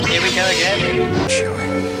together again. Chewie.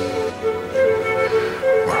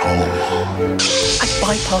 We're home. I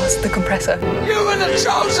bypassed the compressor. You were the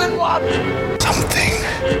chosen one! Something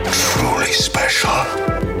truly special.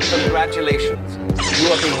 Congratulations. You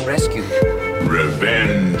are being rescued.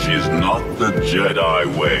 Revenge is not the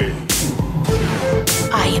Jedi way.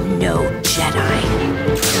 I am no Jedi.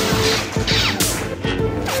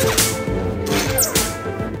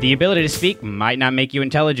 The ability to speak might not make you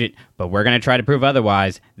intelligent, but we're going to try to prove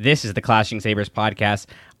otherwise. This is the Clashing Sabers podcast.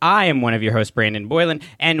 I am one of your hosts, Brandon Boylan,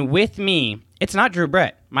 and with me, it's not Drew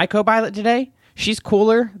Brett, my co-pilot today. She's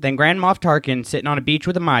cooler than Grand Moff Tarkin sitting on a beach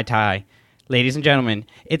with a Mai Tai. Ladies and gentlemen,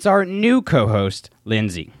 it's our new co-host,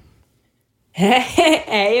 Lindsay.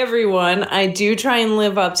 Hey, everyone. I do try and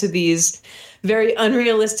live up to these very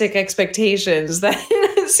unrealistic expectations that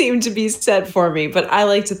seem to be set for me, but I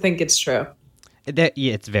like to think it's true. Yeah,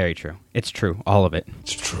 it's very true. It's true. All of it.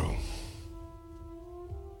 It's true.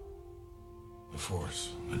 The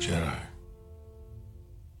Force, the Jedi.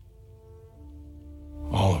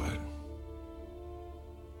 All of it.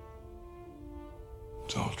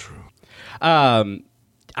 It's all true.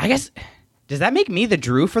 I guess, does that make me the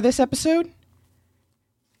Drew for this episode?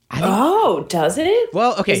 Oh, does it?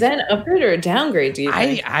 Well, okay. Is that an upgrade or a downgrade, do you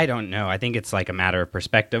think? I don't know. I think it's like a matter of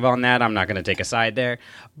perspective on that. I'm not going to take a side there.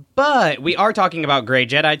 But we are talking about Grey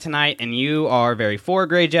Jedi tonight, and you are very for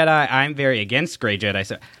Grey Jedi. I'm very against Grey Jedi.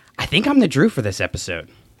 So I think I'm the Drew for this episode.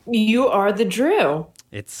 You are the Drew.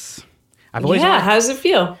 I've always how does it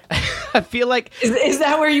feel? I feel like Is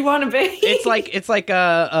that where you want to be? it's like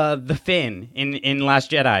the Finn in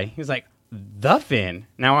Last Jedi. He's like, the Finn.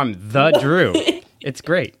 Now I'm the Drew. It's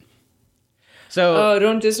great. So,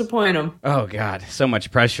 don't disappoint him. Oh, God. So much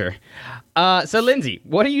pressure. So, Lindsay,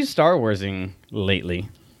 what are you Star Warsing lately?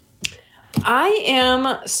 I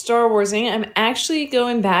am Star Warsing. I'm actually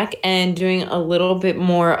going back and doing a little bit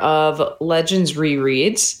more of Legends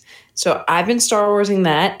rereads. So I've been Star Warsing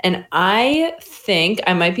that, and I think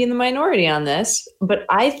I might be in the minority on this, but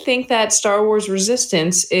I think that Star Wars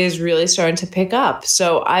Resistance is really starting to pick up.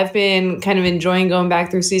 So I've been kind of enjoying going back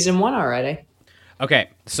through season 1 already. Okay,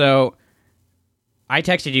 so I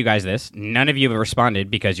texted you guys this. None of you have responded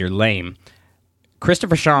because you're lame.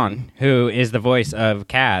 Christopher Sean, who is the voice of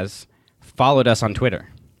Kaz, followed us on Twitter.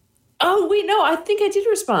 Oh, wait, no, I think I did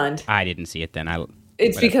respond. I didn't see it then.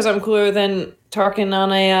 It's because I'm cooler than Tarkin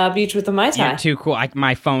on a beach with a Mai Tai. You're too cool.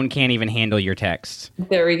 My phone can't even handle your texts.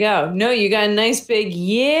 There we go. No, you got a nice big,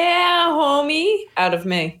 yeah, homie, out of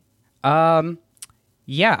me.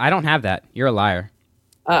 Yeah, I don't have that. You're a liar.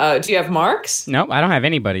 Do you have marks? Nope, I don't have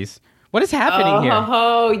anybody's. What is happening here?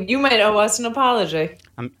 Oh, you might owe us an apology.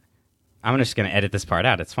 I'm just going to edit this part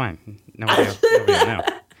out. It's fine. Nobody will know.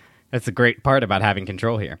 That's the great part about having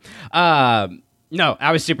control here. No,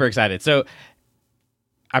 I was super excited. So,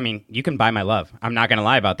 I mean, you can buy my love. I'm not going to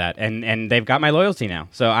lie about that. And they've got my loyalty now.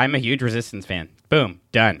 So I'm a huge Resistance fan. Boom.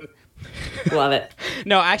 Done. Love it.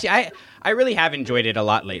 No, actually, I really have enjoyed it a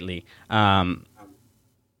lot lately.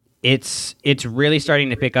 It's really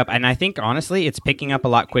starting to pick up. And I think, honestly, it's picking up a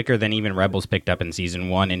lot quicker than even Rebels picked up in Season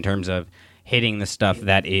 1 in terms of hitting the stuff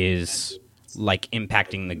that is, like,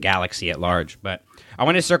 impacting the galaxy at large. But I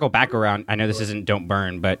want to circle back around. I know this isn't Don't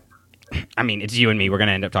Burn, but I mean, it's you and me. We're going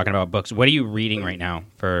to end up talking about books. What are you reading right now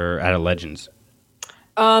out of Legends?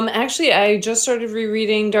 Actually, I just started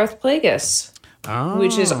rereading Darth Plagueis,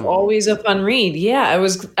 which is always a fun read. Yeah, I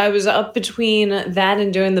was up between that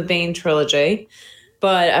and doing the Bane trilogy,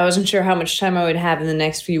 but I wasn't sure how much time I would have in the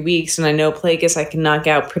next few weeks, and I know Plagueis I can knock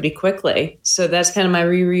out pretty quickly. So that's kind of my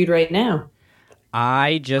reread right now.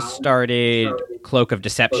 I just started Cloak of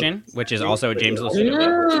Deception, which is also a James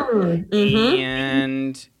Luceno book. Mm-hmm.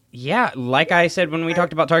 And yeah, like I said when we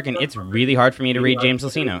talked about Tarkin, it's really hard for me to read James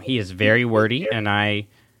Luceno. He is very wordy, and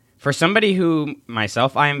for somebody who,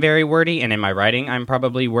 myself, I am very wordy, and in my writing, I'm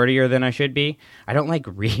probably wordier than I should be. I don't like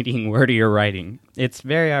reading wordier writing. It's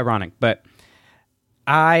very ironic, but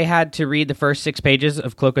I had to read the first 6 pages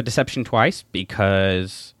of Cloak of Deception twice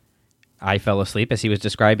because I fell asleep as he was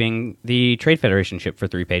describing the Trade Federation ship for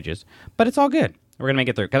 3 pages. But it's all good. We're going to make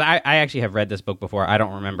it through. Because I actually have read this book before. I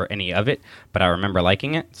don't remember any of it, but I remember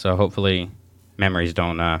liking it. So hopefully memories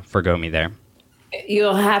don't forgo me there.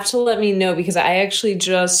 You'll have to let me know because I actually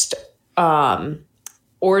just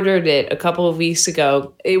ordered it a couple of weeks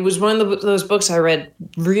ago. It was one of those books I read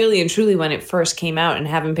really and truly when it first came out and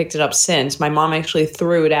haven't picked it up since. My mom actually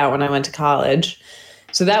threw it out when I went to college.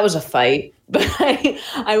 So that was a fight. But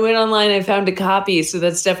I went online and found a copy, so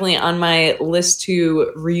that's definitely on my list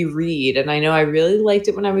to reread. And I know I really liked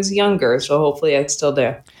it when I was younger, so hopefully I still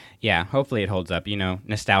do. Yeah, hopefully it holds up. You know,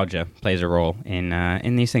 nostalgia plays a role in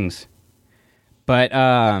these things. But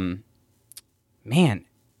man,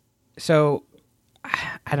 so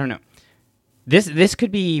I don't know. This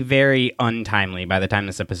could be very untimely by the time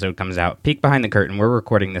this episode comes out. Peek behind the curtain. We're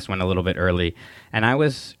recording this one a little bit early, and I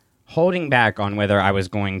was holding back on whether I was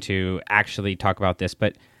going to actually talk about this,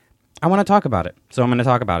 but I want to talk about it, so I'm going to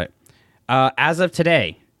talk about it. As of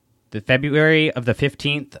today, the February of the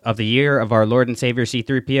 15th of the year of our Lord and Savior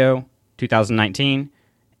C-3PO, 2019,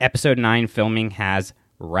 Episode 9 filming has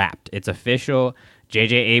wrapped. It's official.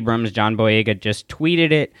 J.J. Abrams, John Boyega just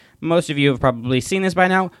tweeted it. Most of you have probably seen this by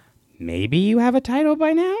now. Maybe you have a title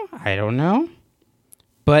by now? I don't know.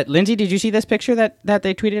 But, Lindsay, did you see this picture that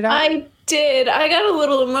they tweeted out? I did. I got a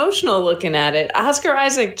little emotional looking at it. Oscar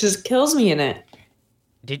Isaac just kills me in it.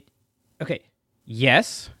 Okay.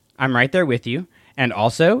 Yes, I'm right there with you. And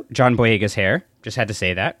also, John Boyega's hair. Just had to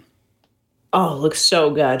say that. Oh, it looks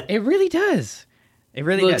so good. It really does. It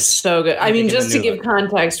really looks does. So good. I mean, just to give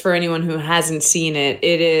context for anyone who hasn't seen it,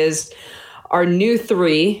 it is our new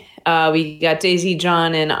three. We got Daisy,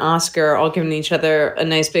 John, and Oscar all giving each other a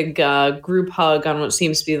nice big group hug on what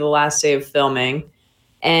seems to be the last day of filming.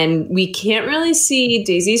 And we can't really see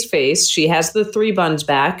Daisy's face. She has the three buns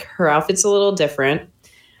back. Her outfit's a little different.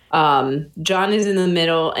 John is in the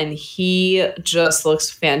middle, and he just looks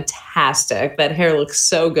fantastic. That hair looks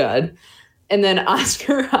so good. And then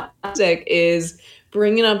Oscar Isaac is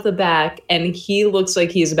bringing up the back, and he looks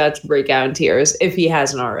like he's about to break out in tears, if he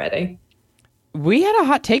hasn't already. We had a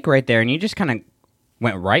hot take right there, and you just kind of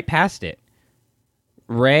went right past it.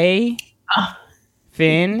 Rey,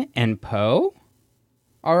 Finn, and Poe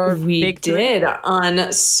are we big three? did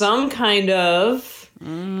on some kind of.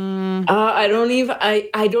 I don't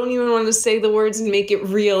even want to say the words and make it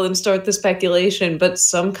real and start the speculation, but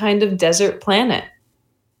some kind of desert planet.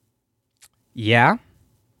 Yeah.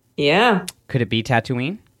 Yeah. Could it be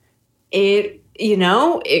Tatooine? It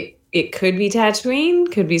could be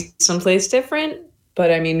Tatooine, could be someplace different.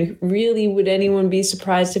 But I mean, really, would anyone be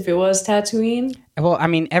surprised if it was Tatooine? Well, I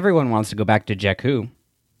mean, everyone wants to go back to Jakku.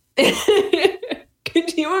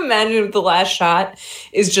 Could you imagine if the last shot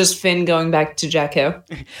is just Finn going back to Jakku?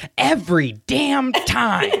 Every damn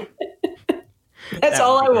time. That's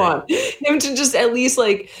all I want. Him to just at least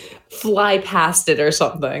like fly past it or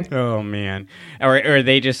something. Oh man. Or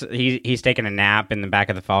they just he's taking a nap in the back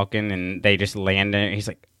of the Falcon and they just land in it. He's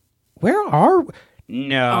like, "Where are we?"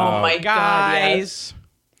 No, oh my guys. God, yes.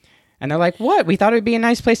 And they're like, "What? We thought it'd be a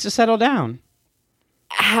nice place to settle down."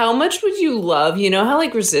 How much would you love, you know how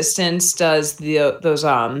like Resistance does those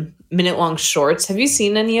minute-long shorts? Have you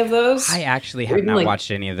seen any of those? I actually have not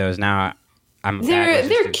watched any of those. Now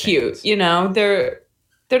they're cute, fan. You know. They're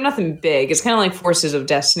nothing big. It's kind of like Forces of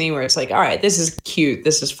Destiny where it's like, all right, this is cute,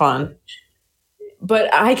 this is fun.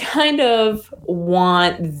 But I kind of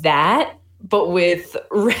want that, but with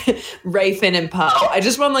Rey, Finn, and Poe. I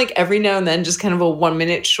just want like every now and then just kind of a 1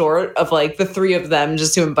 minute short of like the three of them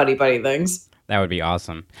just doing buddy things. That would be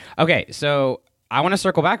awesome. Okay, so I want to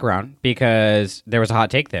circle back around because there was a hot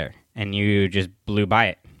take there, and you just blew by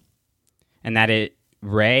it. And that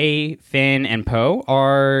Rey, Finn, and Poe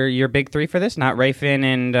are your big three for this, not Rey, Finn,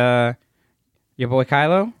 and your boy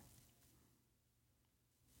Kylo?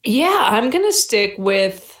 Yeah, I'm going to stick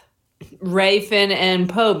with Rey, Finn, and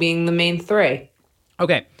Poe being the main three.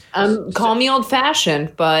 Okay. Call me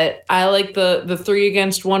old-fashioned, but I like the three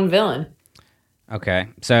against one villain. Okay,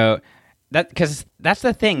 so... Because that's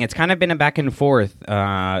the thing. It's kind of been a back and forth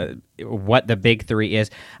what the big three is.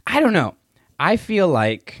 I don't know. I feel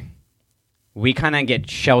like we kind of get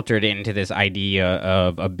sheltered into this idea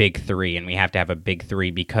of a big three, and we have to have a big three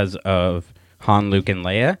because of Han, Luke, and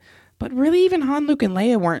Leia. But really, even Han, Luke, and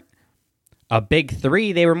Leia weren't a big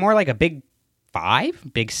three. They were more like a big five,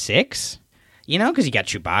 big six. You know, because you got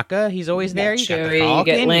Chewbacca. He's always there. You got the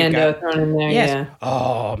Falcon. You get Lando thrown in there, yes. Yeah.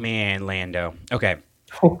 Oh, man, Lando. Okay.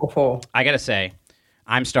 I gotta say,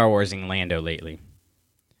 I'm Star Warsing Lando lately.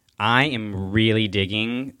 I am really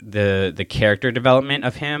digging the character development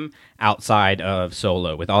of him outside of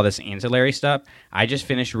Solo with all this ancillary stuff. I just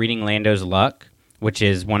finished reading Lando's Luck, which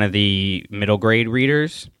is one of the middle grade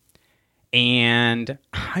readers, and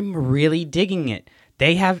I'm really digging it.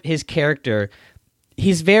 They have his character.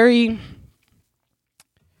 He's very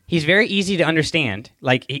easy to understand.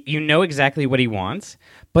 Like, you know exactly what he wants,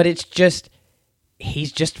 but it's just...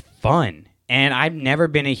 he's just fun. And I've never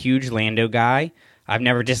been a huge Lando guy. I've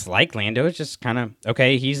never disliked Lando. It's just kind of,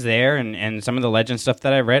 okay, he's there. And some of the legend stuff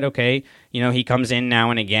that I've read, okay, you know, he comes in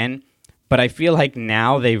now and again. But I feel like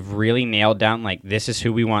now they've really nailed down, like, this is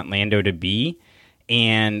who we want Lando to be.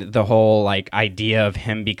 And the whole, like, idea of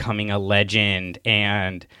him becoming a legend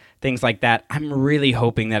and things like that. I'm really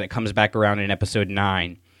hoping that it comes back around in episode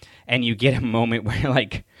 9. and you get a moment where,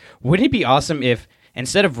 like, wouldn't it be awesome if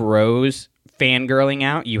instead of Rose fangirling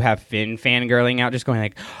out, you have Finn fangirling out, just going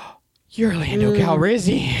like, "You're Lando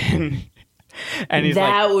Calrissian," and he's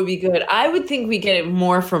that like, would be good. I would think we get it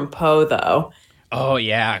more from Poe though. "Oh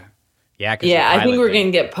yeah, yeah." I think we're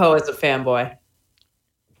gonna get Poe as a fanboy.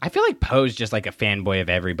 I feel like Poe's just like a fanboy of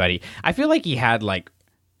everybody. I feel like he had like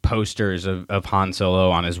posters of Han Solo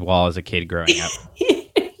on his wall as a kid growing up.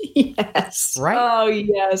 Yes. Right? Oh,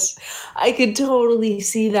 yes. I could totally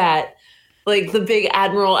see that. Like the big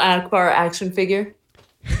Admiral Akbar action figure.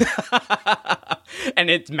 And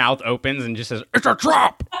its mouth opens and just says, "It's a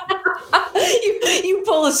trap!" you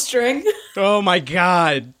pull a string. Oh my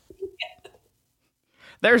God.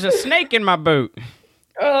 There's a snake in my boot.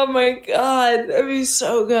 Oh my God. That'd be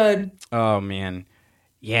so good. Oh man.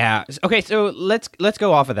 Yeah. Okay, so let's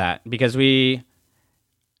go off of that because we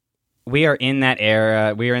are in that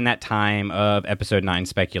era. We are in that time of episode 9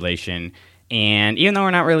 speculation. And even though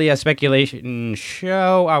we're not really a speculation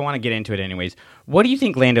show, I want to get into it anyways. What do you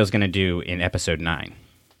think Lando's going to do in episode 9?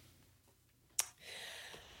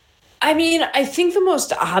 I mean, I think the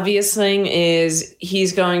most obvious thing is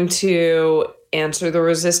he's going to answer the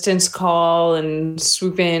resistance call and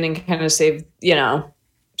swoop in and kind of save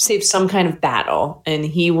some kind of battle. And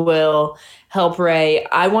he will help Rey.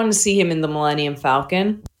 I want to see him in the Millennium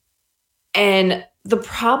Falcon. And the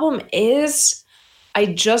problem is, I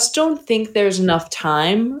just don't think there's enough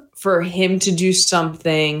time for him to do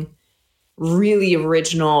something really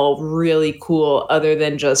original, really cool, other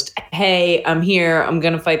than just, hey, I'm here, I'm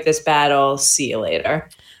going to fight this battle, see you later.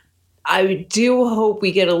 I do hope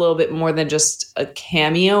we get a little bit more than just a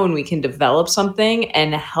cameo and we can develop something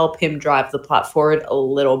and help him drive the plot forward a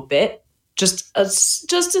little bit. Just a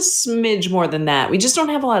smidge more than that. We just don't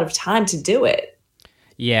have a lot of time to do it.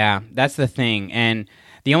 Yeah, that's the thing. And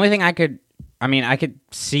the only thing I could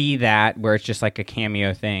see that where it's just like a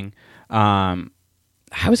cameo thing.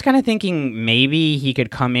 I was kind of thinking maybe he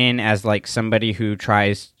could come in as like somebody who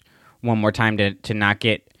tries one more time to not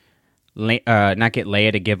get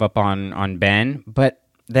Leia to give up on Ben, but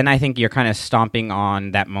then I think you're kind of stomping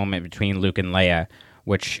on that moment between Luke and Leia,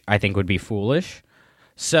 which I think would be foolish.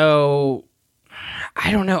 So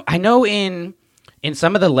I don't know. I know in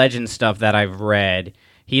some of the legend stuff that I've read,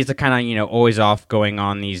 he's the kind of, always off going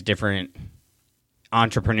on these different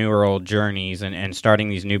entrepreneurial journeys and starting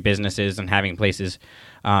these new businesses and having places,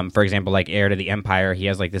 for example, like Heir to the Empire. He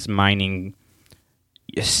has like this mining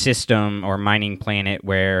system or mining planet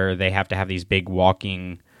where they have to have these big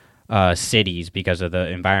walking cities because of the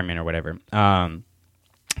environment or whatever.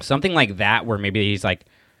 Something like that where maybe he's like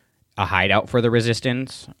a hideout for the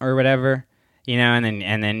Resistance or whatever, and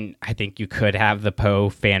then I think you could have the Poe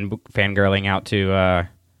fangirling out to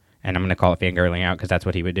and I'm going to call it fangirling out because that's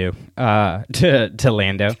what he would do, to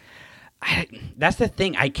Lando. That's the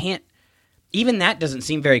thing. I can't... Even that doesn't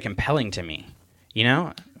seem very compelling to me.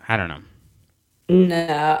 I don't know.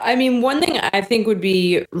 No. I mean, one thing I think would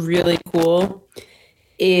be really cool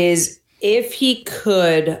is if he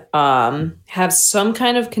could have some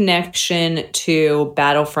kind of connection to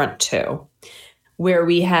Battlefront 2, where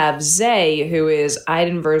we have Zay, who is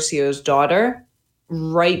Iden Versio's daughter,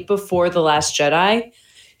 right before The Last Jedi.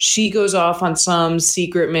 She goes off on some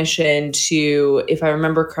secret mission to, if I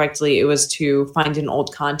remember correctly, it was to find an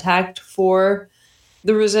old contact for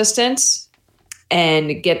the Resistance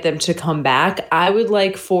and get them to come back. I would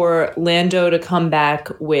like for Lando to come back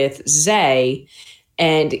with Zay,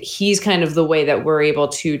 and he's kind of the way that we're able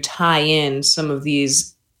to tie in some of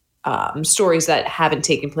these stories that haven't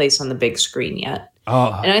taken place on the big screen yet.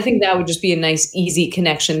 Oh. And I think that would just be a nice, easy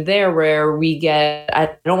connection there where we get,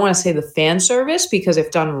 I don't want to say the fan service, because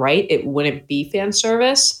if done right, it wouldn't be fan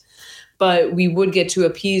service, but we would get to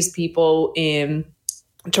appease people in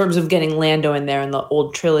terms of getting Lando in there and the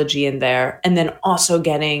old trilogy in there, and then also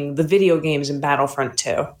getting the video games in Battlefront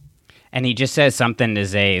 2. And he just says something to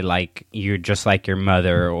Zay like, "You're just like your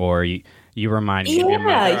mother," or you remind me of your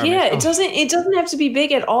mother. Yeah. It doesn't have to be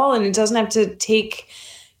big at all, and it doesn't have to take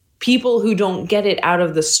people who don't get it out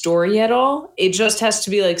of the story at all. It just has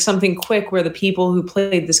to be like something quick where the people who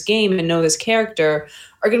played this game and know this character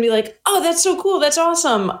are going to be like, "Oh, that's so cool. That's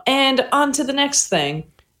awesome." And on to the next thing.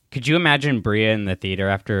 Could you imagine Bria in the theater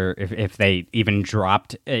after if they even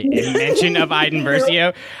dropped a mention of Iden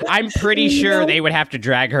Versio? I'm pretty sure they would have to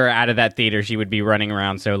drag her out of that theater. She would be running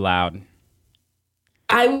around so loud.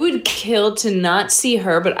 I would kill to not see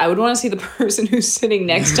her, but I would want to see the person who's sitting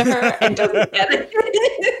next to her and doesn't get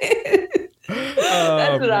it.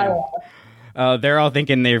 That's what I want. They're all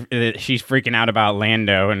thinking she's freaking out about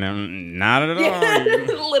Lando, and not at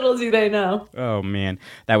all. Little do they know. Oh, man.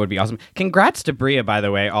 That would be awesome. Congrats to Bria, by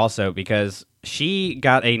the way, also, because she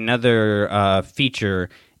got another feature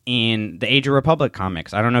in the Age of Republic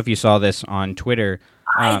comics. I don't know if you saw this on Twitter.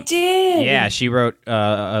 I did. Yeah, she wrote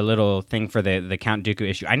a little thing for the Count Dooku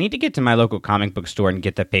issue. I need to get to my local comic book store and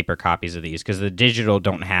get the paper copies of these because the digital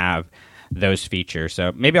don't have those features.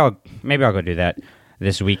 So maybe I'll go do that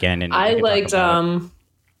this weekend. And I liked.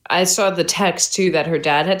 I saw the text too that her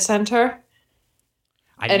dad had sent her,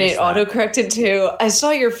 and it autocorrected to, "I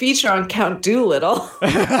saw your feature on Count Doolittle."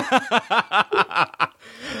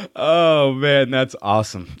 Oh man, that's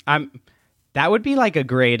awesome. That would be like a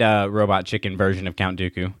great Robot Chicken version of Count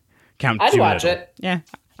Dooku. I'd watch it. Yeah,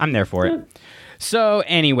 I'm there for it. So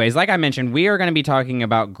anyways, like I mentioned, we are going to be talking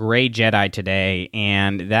about Grey Jedi today,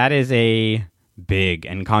 and that is a big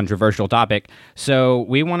and controversial topic. So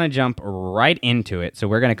we want to jump right into it. So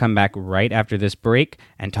we're going to come back right after this break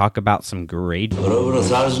and talk about some Grey Jedi. For over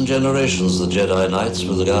 1,000 generations, the Jedi Knights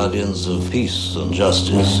were the guardians of peace and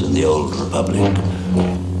justice in the Old Republic.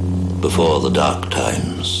 Before the Dark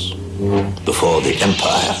Times. Before the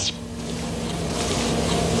Empire.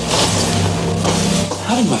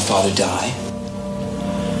 How did my father die?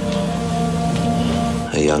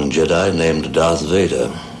 A young Jedi named Darth Vader,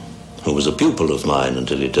 who was a pupil of mine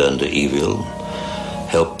until he turned to evil,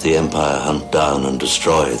 helped the Empire hunt down and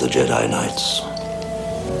destroy the Jedi Knights.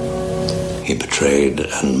 He betrayed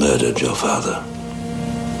and murdered your father.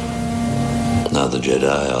 Now the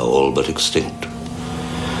Jedi are all but extinct.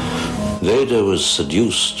 Vader was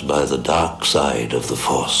seduced by the dark side of the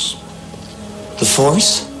Force. The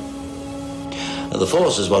Force? Now, the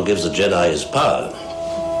Force is what gives the Jedi his power.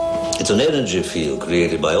 It's an energy field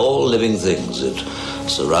created by all living things. It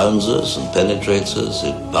surrounds us and penetrates us.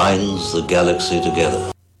 It binds the galaxy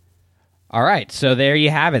together. All right, so there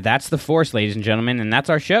you have it. That's the Force, ladies and gentlemen, and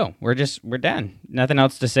that's our show. We're done. Nothing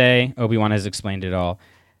else to say. Obi-Wan has explained it all.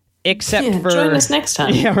 Except for join us next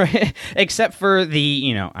time. Yeah, right. Except for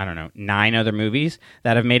the, 9 other movies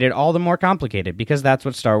that have made it all the more complicated, because that's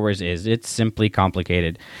what Star Wars is. It's simply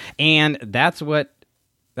complicated. And that's what's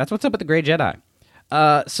up with the Grey Jedi.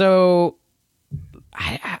 So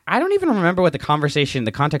I don't even remember what the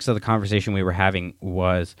context of the conversation we were having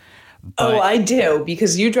was. But... I do,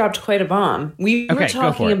 because you dropped quite a bomb. We were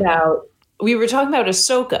talking about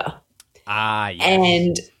Ahsoka. Yes.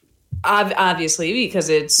 And obviously, because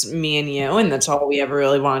it's me and you, and that's all we ever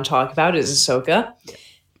really want to talk about is Ahsoka.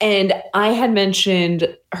 And I had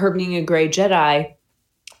mentioned her being a Grey Jedi,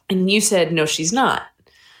 and you said, no, she's not.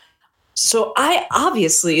 So I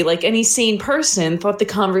obviously, like any sane person, thought the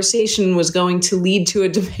conversation was going to lead to a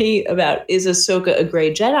debate about is Ahsoka a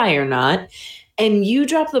Grey Jedi or not. And you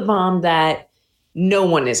dropped the bomb that no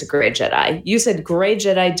one is a Grey Jedi. You said Grey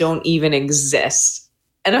Jedi don't even exist.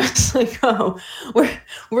 And I was like, oh,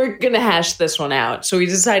 we're going to hash this one out. So we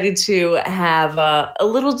decided to have a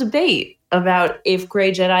little debate about if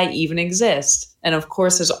Grey Jedi even exist. And of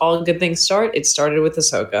course, as all good things start, it started with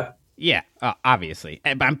Ahsoka. Yeah, obviously.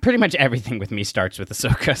 Pretty much everything with me starts with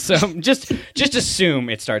Ahsoka. So just assume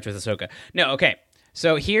it starts with Ahsoka. No, okay.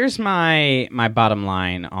 So here's my bottom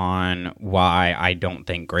line on why I don't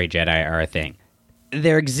think Grey Jedi are a thing.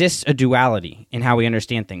 There exists a duality in how we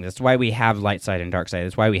understand things. That's why we have light side and dark side.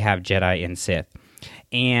 That's why we have Jedi and Sith.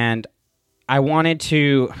 And I wanted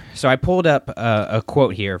to... So I pulled up a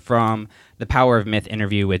quote here from the Power of Myth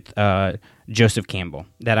interview with Joseph Campbell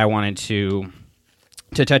that I wanted to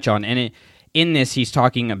touch on. And in this, he's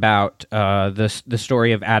talking about the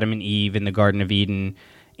story of Adam and Eve in the Garden of Eden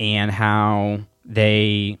and how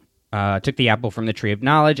they took the apple from the tree of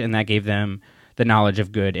knowledge, and that gave them the knowledge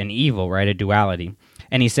of good and evil, right? A duality.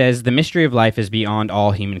 And he says, the mystery of life is beyond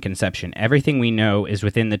all human conception. Everything we know is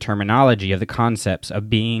within the terminology of the concepts of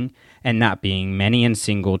being and not being, many and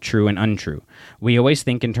single, true and untrue. We always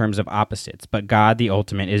think in terms of opposites, but God, the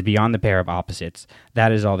ultimate, is beyond the pair of opposites.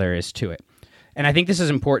 That is all there is to it. And I think this is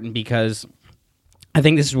important because I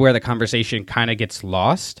think this is where the conversation kind of gets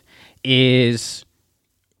lost, is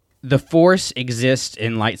the Force exists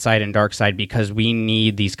in light side and dark side because we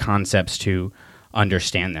need these concepts to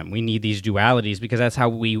understand them. We need these dualities because that's how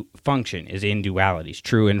we function, is in dualities,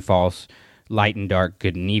 true and false, light and dark,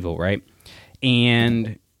 good and evil, right?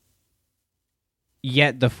 And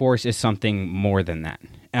yet the Force is something more than that.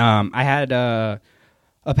 I had a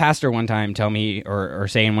pastor one time tell me, or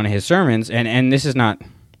say in one of his sermons, and this is not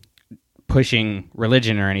pushing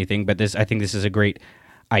religion or anything, but I think this is a great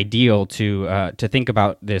ideal to think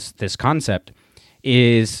about this concept,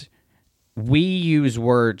 is we use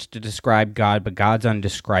words to describe God, but God's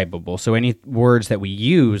undescribable. So any words that we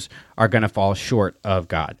use are going to fall short of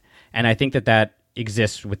God. And I think that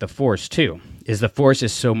exists with the Force too, is the Force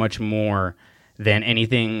is so much more than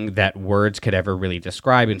anything that words could ever really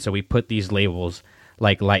describe. And so we put these labels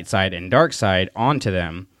like light side and dark side onto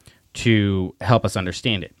them to help us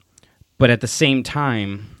understand it. But at the same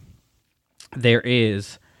time,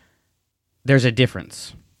 there's a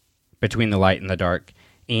difference between the light and the dark.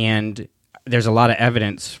 And there's a lot of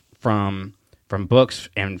evidence from books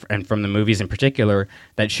and from the movies in particular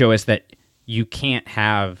that show us that you can't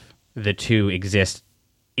have the two exist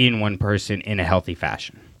in one person in a healthy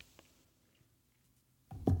fashion.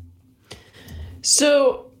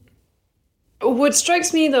 So what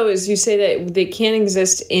strikes me, though, is you say that they can't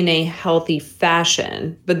exist in a healthy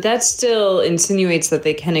fashion, but that still insinuates that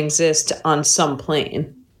they can exist on some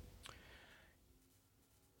plane.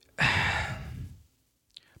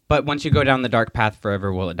 But once you go down the dark path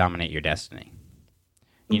forever, will it dominate your destiny?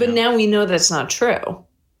 Now we know that's not true.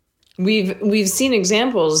 We've seen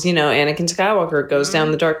examples, Anakin Skywalker goes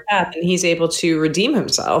down the dark path and he's able to redeem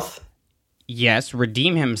himself. Yes,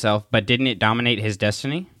 redeem himself, but didn't it dominate his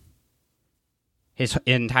destiny? His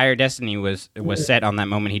entire destiny was set on that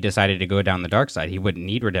moment he decided to go down the dark side. He wouldn't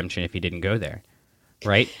need redemption if he didn't go there,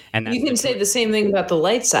 right? And you can say the same thing about the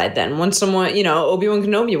light side then. Once someone, Obi-Wan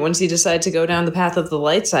Kenobi, once he decided to go down the path of the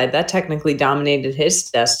light side, that technically dominated his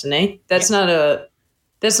destiny. That's not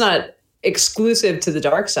exclusive to the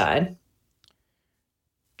dark side.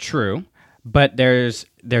 True, but there's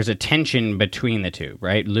a tension between the two,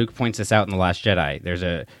 right? Luke points this out in The Last Jedi. There's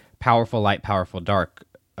a powerful light, powerful dark,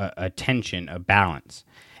 a tension, a balance.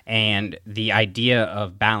 And the idea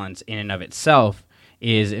of balance in and of itself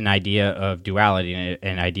is an idea of duality,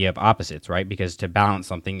 an idea of opposites, right? Because to balance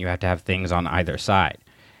something, you have to have things on either side.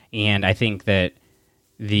 And I think that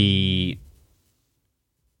the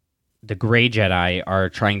gray Jedi are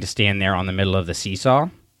trying to stand there on the middle of the seesaw,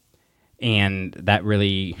 and that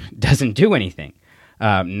really doesn't do anything.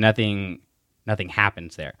 Nothing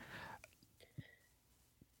happens there.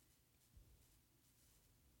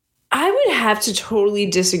 I would have to totally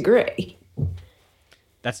disagree.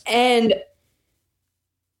 All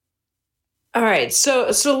right, so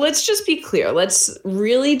let's just be clear. Let's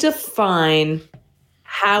really define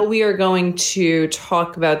how we are going to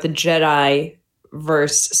talk about the Jedi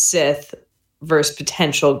versus Sith versus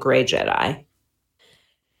potential gray Jedi.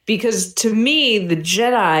 Because to me, the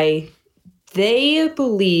Jedi, they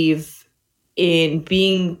believe in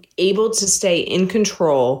being able to stay in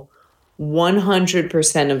control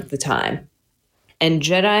 100% of the time. And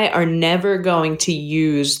Jedi are never going to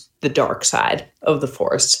use the dark side of the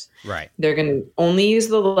Force. Right. They're going to only use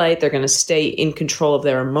the light. They're going to stay in control of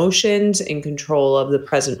their emotions, in control of the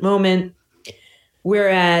present moment.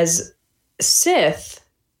 Whereas Sith,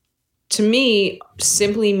 to me,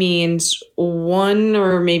 simply means one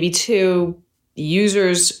or maybe two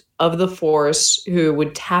users of the Force who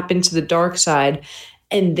would tap into the dark side,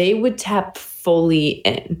 and they would tap fully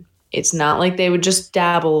in. It's not like they would just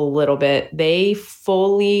dabble a little bit. They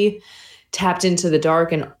fully tapped into the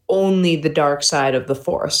dark and only the dark side of the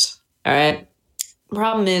Force. All right.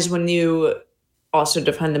 Problem is, when you also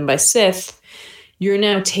define them by Sith, you're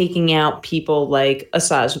now taking out people like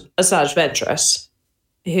Asajj Ventress,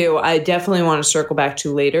 who I definitely want to circle back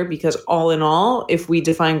to later, because all in all, if we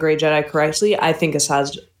define Grey Jedi correctly, I think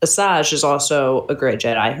Asajj is also a Grey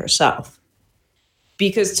Jedi herself.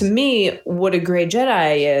 Because to me, what a Grey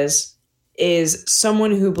Jedi is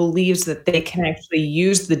someone who believes that they can actually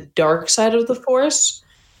use the dark side of the Force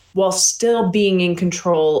while still being in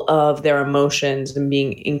control of their emotions and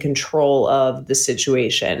being in control of the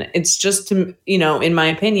situation. It's just, in my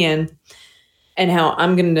opinion, and how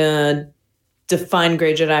I'm going to define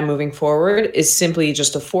Grey Jedi moving forward, is simply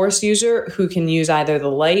just a Force user who can use either the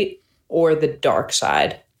light or the dark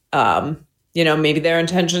side. Maybe their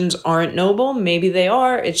intentions aren't noble. Maybe they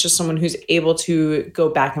are. It's just someone who's able to go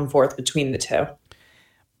back and forth between the two.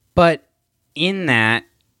 But in that,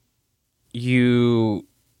 you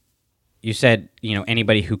said,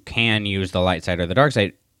 anybody who can use the light side or the dark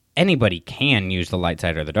side, anybody can use the light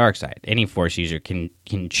side or the dark side. Any Force user can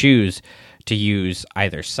choose to use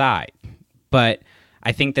either side. But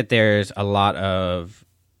I think that there's a lot of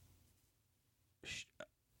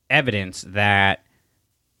evidence that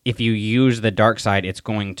if you use the dark side, it's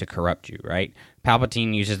going to corrupt you, right?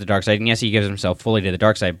 Palpatine uses the dark side, and yes, he gives himself fully to the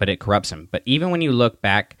dark side, but it corrupts him. But even when you look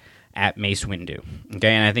back at Mace Windu, okay,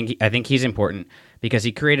 and I think he's important because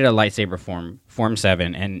he created a lightsaber Form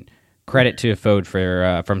 7, and credit to Fode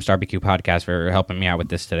from StarBQ Podcast for helping me out with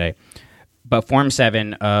this today. But Form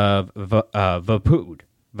 7 of Vapud,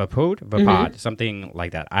 Vapod, something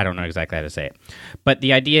like that. I don't know exactly how to say it. But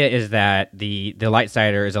the idea is that the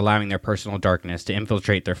Lightsider is allowing their personal darkness to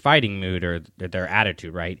infiltrate their fighting mood or their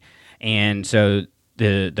attitude, right? And so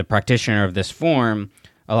the practitioner of this form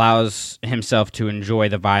allows himself to enjoy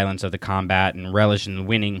the violence of the combat and relish in the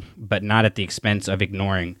winning, but not at the expense of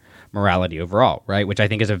ignoring morality overall, right? Which I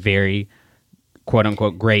think is a very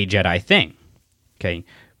quote-unquote gray Jedi thing, okay?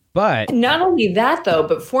 But not only that, though,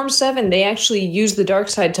 but Form 7, they actually use the dark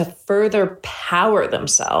side to further power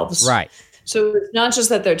themselves. Right. So it's not just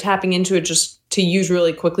that they're tapping into it just to use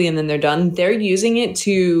really quickly and then they're done. They're using it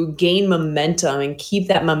to gain momentum and keep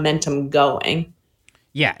that momentum going.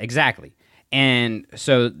 Yeah, exactly. And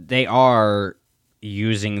so they are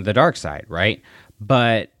using the dark side, right?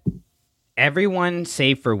 But everyone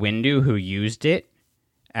save for Windu who used it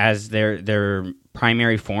as their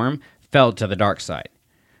primary form fell to the dark side.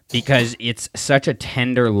 Because it's such a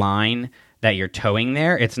tender line that you're towing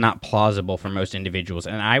there, it's not plausible for most individuals.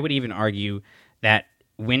 And I would even argue that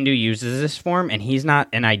Windu uses this form, and he's not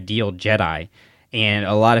an ideal Jedi. And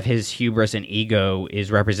a lot of his hubris and ego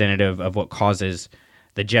is representative of what causes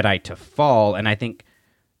the Jedi to fall. And I think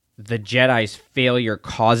the Jedi's failure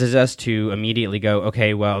causes us to immediately go,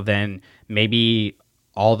 okay, well, then maybe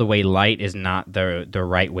all the way light is not the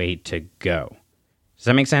right way to go. Does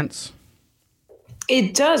that make sense?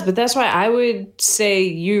 It does, but that's why I would say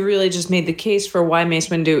you really just made the case for why Mace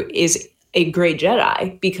Windu is a great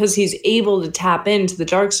Jedi, because he's able to tap into the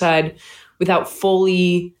dark side without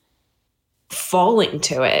fully falling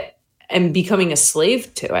to it and becoming a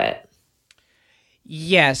slave to it.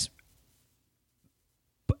 Yes.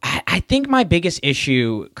 I think my biggest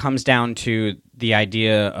issue comes down to the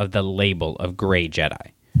idea of the label of gray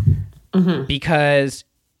Jedi. Mm-hmm. Because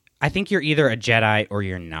I think you're either a Jedi or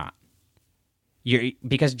you're not.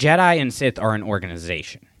 Because Jedi and Sith are an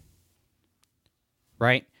organization,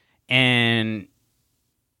 right? And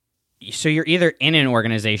so you're either in an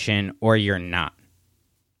organization or you're not.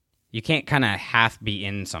 You can't kind of half be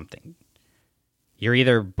in something. You're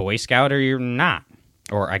either Boy Scout or you're not,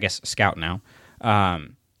 or I guess Scout now,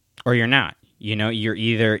 or you're not. You know, you're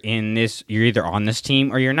either on this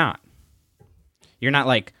team or you're not. You're not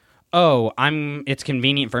like, oh, it's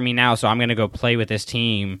convenient for me now, so I'm going to go play with this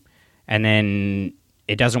team. And then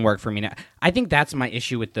it doesn't work for me now. I think that's my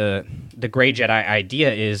issue with the gray Jedi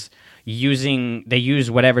idea is they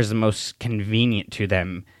use whatever's the most convenient to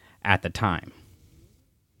them at the time.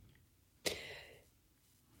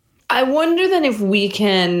 I wonder then if we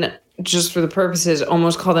can, just for the purposes,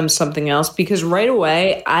 almost call them something else, because right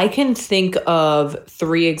away I can think of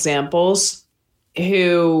 3 examples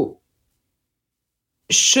who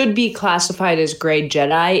should be classified as gray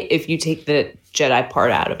Jedi if you take the Jedi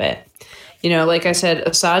part out of it. You know, like I said,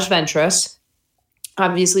 Asajj Ventress,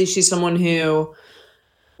 obviously she's someone who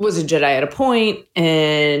was a Jedi at a point,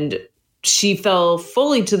 and she fell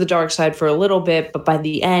fully to the dark side for a little bit, but by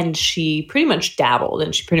the end, she pretty much dabbled,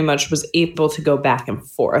 and she pretty much was able to go back and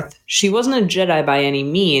forth. She wasn't a Jedi by any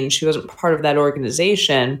means. She wasn't part of that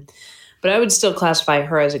organization, but I would still classify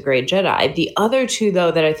her as a gray Jedi. The other 2, though,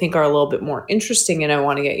 that I think are a little bit more interesting, and I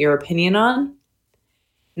want to get your opinion on.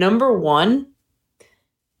 Number 1,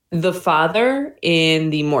 the father in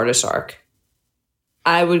the Mortis arc,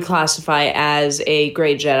 I would classify as a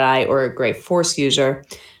gray Jedi or a gray Force user.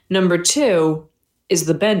 Number 2 is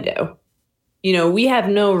the Bendu. You know, we have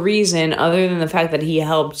no reason other than the fact that he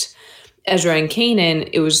helped Ezra and Kanan.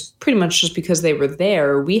 It was pretty much just because they were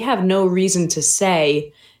there. We have no reason to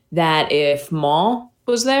say that if Maul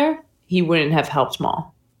was there, he wouldn't have helped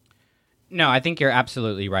Maul. No, I think you're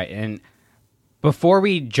absolutely right. And before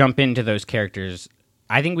we jump into those characters,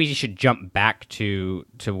 I think we should jump back to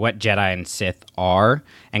what Jedi and Sith are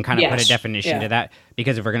and kind of put a definition to that.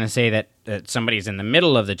 Because if we're going to say that somebody's in the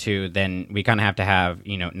middle of the 2, then we kind of have to have,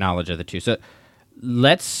 knowledge of the 2. So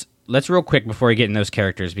let's real quick before we get in those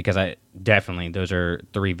characters, because those are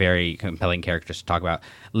 3 very compelling characters to talk about.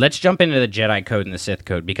 Let's jump into the Jedi Code and the Sith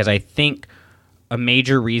Code, because I think a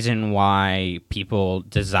major reason why people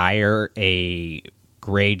desire a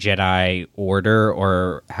gray Jedi order,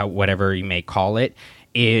 or whatever you may call it,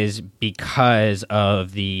 is because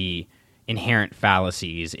of the inherent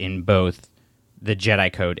fallacies in both the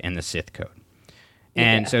Jedi Code and the Sith Code.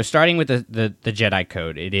 And so starting with the Jedi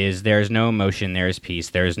Code, it is, there is no emotion, there is peace,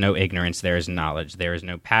 there is no ignorance, there is knowledge, there is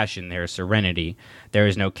no passion, there is serenity, there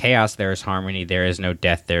is no chaos, there is harmony, there is no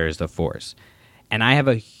death, there is the Force. And I have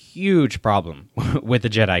a huge problem with the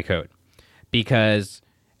Jedi Code, because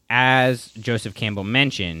as Joseph Campbell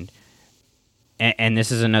mentioned, and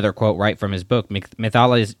this is another quote right from his book,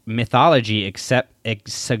 mythology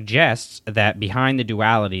suggests that behind the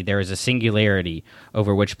duality there is a singularity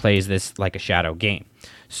over which plays this like a shadow game.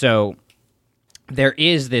 So there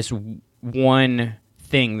is this one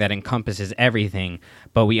thing that encompasses everything,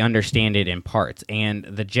 but we understand it in parts. And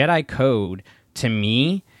the Jedi Code, to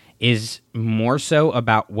me, is more so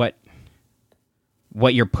about what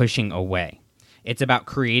you're pushing away. It's about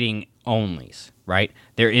creating onlys, right?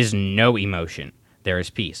 There is no emotion. There is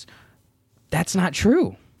peace. That's not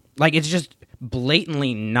true. Like, it's just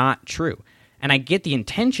blatantly not true. And I get the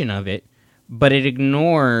intention of it, but it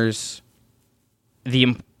ignores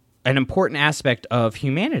an important aspect of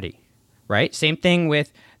humanity, right? Same thing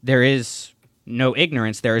with there is no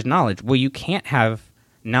ignorance, there is knowledge. Well, you can't have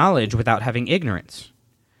knowledge without having ignorance.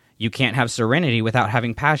 You can't have serenity without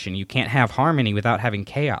having passion. You can't have harmony without having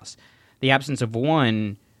chaos. The absence of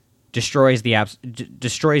one destroys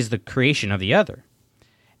the creation of the other.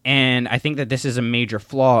 And I think that this is a major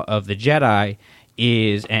flaw of the Jedi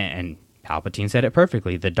is, and Palpatine said it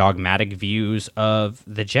perfectly, the dogmatic views of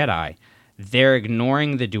the Jedi. They're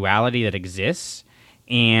ignoring the duality that exists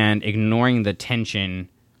and ignoring the tension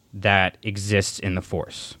that exists in the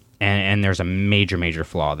Force. And there's a major, major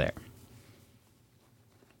flaw there.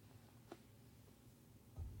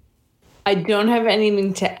 I don't have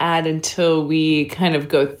anything to add until we kind of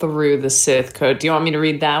go through the Sith Code. Do you want me to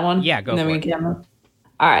read that one? Yeah, go for it.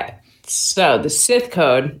 All right. So the Sith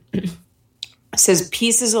Code says,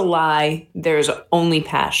 peace is a lie. There's only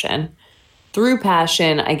passion. Through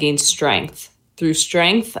passion, I gain strength. Through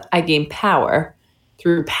strength, I gain power.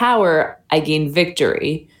 Through power, I gain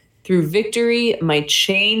victory. Through victory, my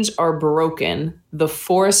chains are broken. The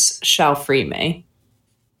Force shall free me.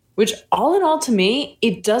 Which, all in all, to me,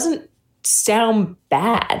 it doesn't sound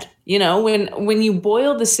bad. You know, when you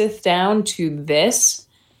boil the Sith down to this,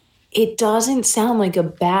 it doesn't sound like a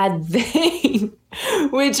bad thing.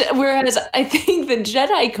 Whereas I think the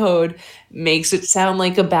Jedi Code makes it sound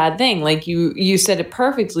like a bad thing. Like you said it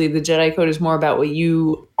perfectly. The Jedi Code is more about what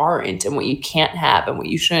you aren't and what you can't have and what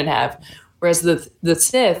you shouldn't have. Whereas the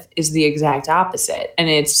Sith is the exact opposite. And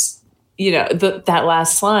it's, you know, that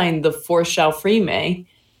last line, the Force shall free me,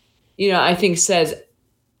 you know, I think says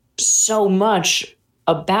so much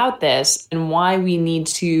about this and why we need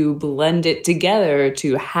to blend it together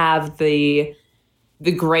to have the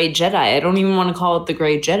gray Jedi. I don't even want to call it the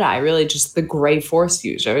gray Jedi, really just the gray Force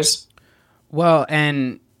users. Well,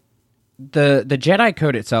 and the Jedi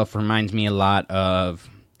Code itself reminds me a lot of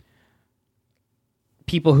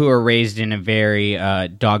people who are raised in a very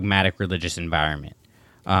dogmatic religious environment,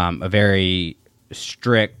 a very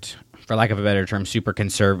strict, for lack of a better term, super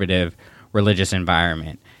conservative religious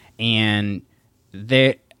environment. And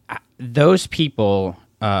those people,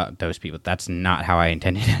 that's not how I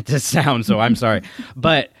intended it to sound, so I'm sorry.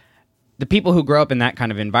 But the people who grow up in that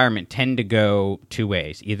kind of environment tend to go two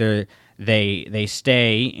ways. Either they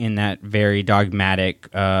stay in that very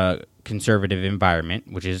dogmatic, conservative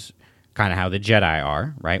environment, which is kind of how the Jedi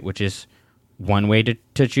are, right? Which is one way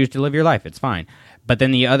to choose to live your life. It's fine. But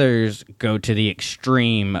then the others go to the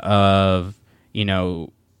extreme of, you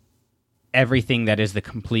know, everything that is the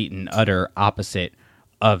complete and utter opposite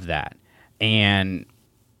of that. And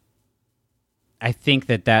I think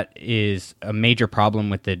that is a major problem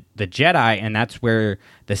with the Jedi, and that's where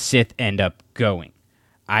the Sith end up going.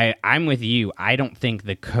 I'm with you. I don't think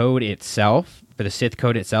the code itself, for the Sith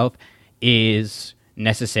Code itself, is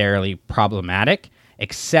necessarily problematic,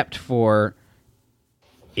 except for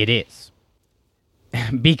it is.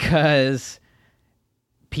 Because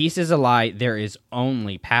peace is a lie, there is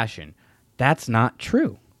only passion. That's not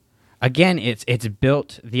true. Again, it's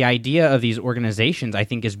built, the idea of these organizations, I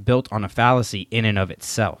think, is built on a fallacy in and of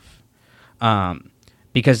itself.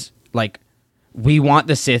 Because, like, we want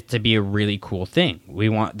the Sith to be a really cool thing. We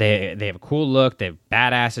want, they have a cool look, they have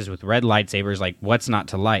badasses with red lightsabers, like, what's not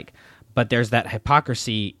to like? But there's that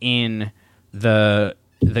hypocrisy in the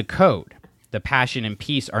code. The passion and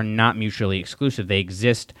peace are not mutually exclusive. They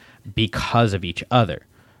exist because of each other,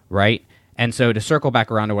 right? And so to circle back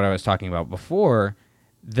around to what I was talking about before,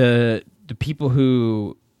 the people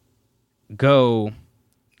who go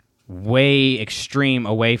way extreme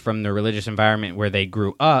away from the religious environment where they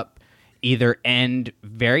grew up either end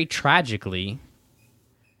very tragically,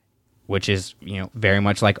 which is, you know, very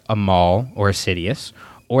much like a Maul or a Sidious,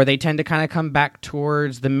 or they tend to kind of come back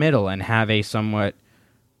towards the middle and have a somewhat,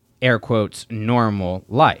 air quotes, normal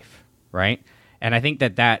life, right? And I think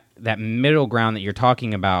that middle ground that you're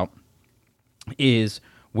talking about is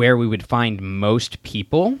where we would find most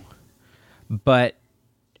people. But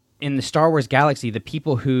in the Star Wars galaxy, the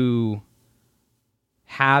people who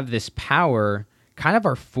have this power kind of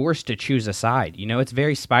are forced to choose a side. You know, it's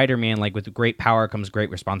very Spider-Man, like with great power comes great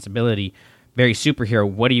responsibility. Very superhero.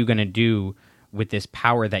 What are you going to do with this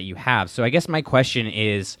power that you have? So I guess my question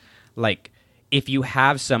is, like, if you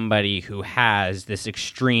have somebody who has this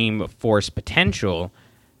extreme force potential,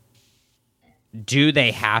 do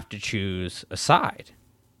they have to choose a side?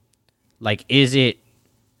 Like, is it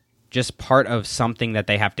just part of something that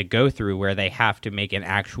they have to go through where they have to make an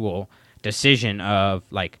actual decision of,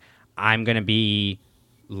 like, I'm going to be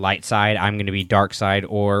light side, I'm going to be dark side,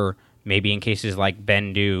 or maybe in cases like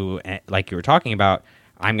Bendu, like you were talking about,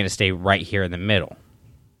 I'm going to stay right here in the middle.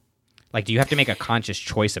 Like, do you have to make a conscious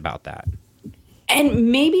choice about that?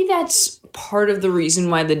 And maybe that's part of the reason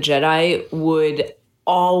why the Jedi would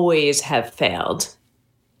always have failed.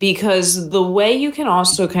 Because the way you can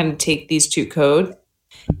also kind of take these two code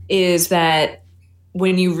is that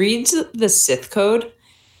when you read the Sith code,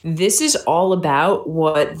 this is all about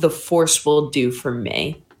what the Force will do for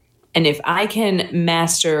me. And if I can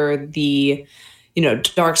master the,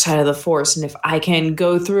 dark side of the Force, and if I can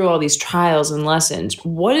go through all these trials and lessons,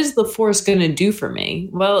 what is the Force going to do for me?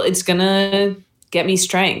 Well, it's going to get me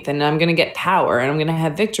strength, and I'm going to get power, and I'm going to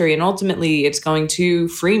have victory, and ultimately it's going to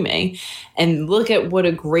free me. And look at what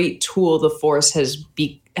a great tool the Force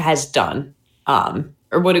has done,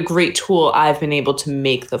 or what a great tool I've been able to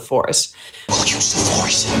make the Force. We'll use the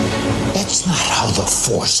Force. That's not how the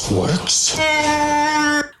Force works.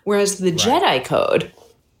 Whereas the Jedi Code,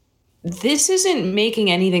 this isn't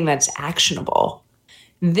making anything that's actionable.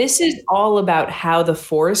 This is all about how the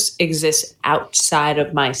Force exists outside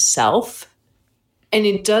of myself. And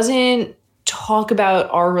it doesn't talk about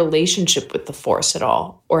our relationship with the Force at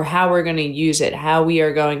all, or how we're going to use it, how we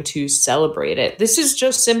are going to celebrate it. This is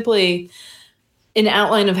just simply an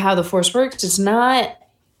outline of how the Force works. It's not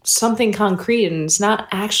something concrete, and it's not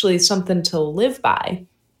actually something to live by.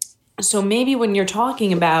 So maybe when you're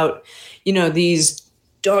talking about, these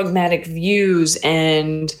dogmatic views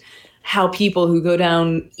and how people who go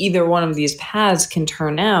down either one of these paths can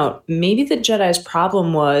turn out, maybe the Jedi's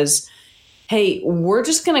problem was, hey, we're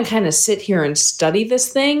just going to kind of sit here and study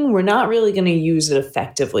this thing. We're not really going to use it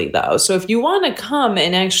effectively, though. So if you want to come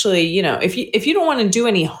and actually, if you don't want to do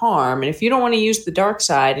any harm, and if you don't want to use the dark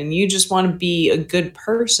side, and you just want to be a good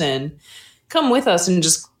person, come with us and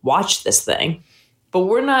just watch this thing. But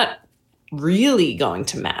we're not really going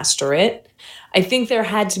to master it. I think there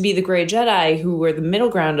had to be the Grey Jedi who were the middle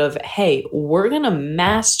ground of, hey, we're going to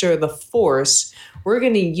master the Force. We're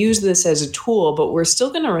going to use this as a tool, but we're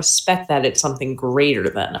still going to respect that it's something greater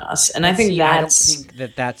than us. And I think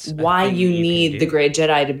that's why you need the Grey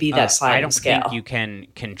Jedi to be that sliding scale. I don't think you can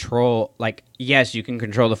control, like, yes, you can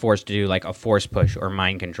control the Force to do like a Force push or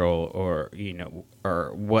mind control or,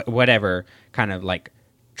 or whatever kind of like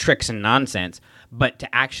tricks and nonsense. But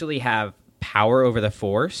to actually have power over the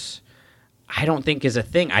Force, I don't think is a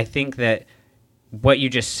thing. I think that what you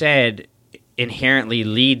just said inherently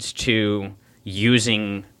leads to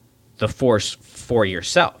using the Force for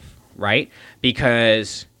yourself, right?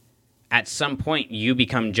 Because at some point you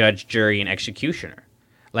become judge, jury, and executioner.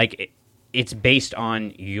 Like, it's based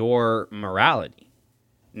on your morality,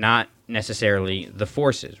 not necessarily the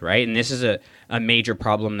Force's, right? And this is a major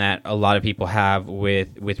problem that a lot of people have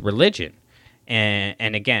with religion.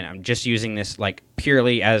 And again, I'm just using this like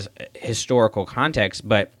purely as historical context,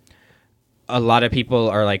 but a lot of people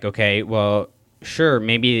are like, okay, well, sure,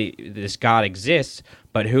 maybe this God exists,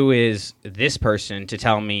 but who is this person to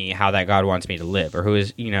tell me how that God wants me to live? Or who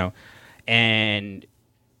is, and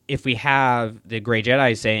if we have the Grey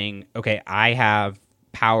Jedi saying, okay, I have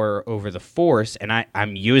power over the Force and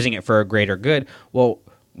I'm using it for a greater good, well,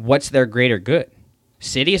 what's their greater good?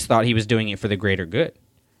 Sidious thought he was doing it for the greater good.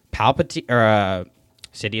 Palpatine, or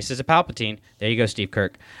Sidious is a Palpatine. There you go, Steve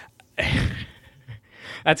Kirk.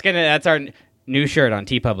 That's our new shirt on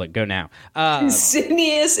TeePublic. Go now.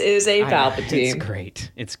 Sidious is a Palpatine.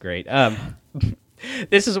 It's great.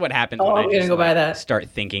 This is what happens when I just start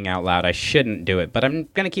thinking out loud. I shouldn't do it, but I'm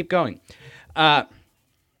gonna keep going.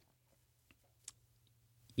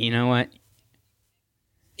 You know what?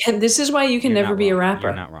 And this is why you can never be a rapper.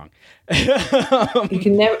 You're not wrong.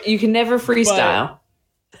 You can never freestyle.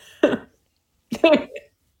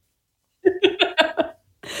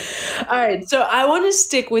 All right, so I want to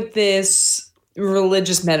stick with this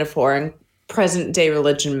religious metaphor and present day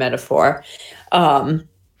religion metaphor.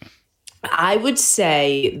 I would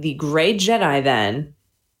say the Grey Jedi then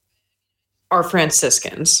are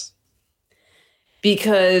Franciscans,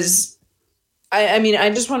 because I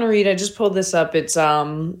just want to read. I just pulled this up. It's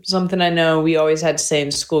something I know we always had to say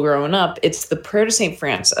in school growing up. It's the prayer to St.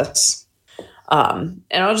 Francis. And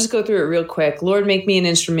I'll just go through it real quick. Lord, make me an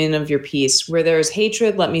instrument of your peace. Where there is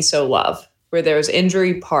hatred, let me sow love. Where there is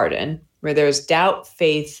injury, pardon. Where there is doubt,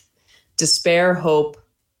 faith. Despair, hope.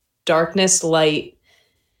 Darkness, light.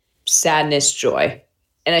 Sadness, joy.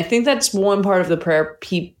 And I think that's one part of the prayer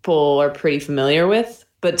people are pretty familiar with.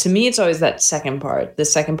 But to me, it's always that second part. The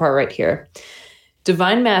second part right here.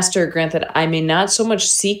 Divine Master, grant that I may not so much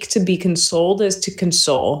seek to be consoled as to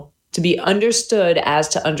console, to be understood as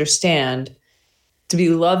to understand, to be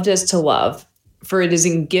loved as to love. For it is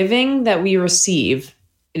in giving that we receive,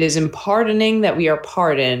 it is in pardoning that we are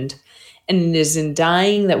pardoned, and it is in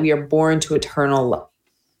dying that we are born to eternal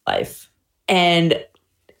life. And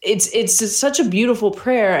it's such a beautiful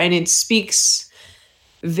prayer, and it speaks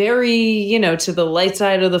very, to the light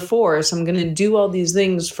side of the force. I'm going to do all these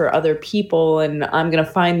things for other people, and I'm going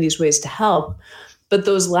to find these ways to help. But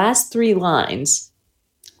those last 3 lines,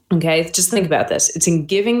 okay, just think about this. It's in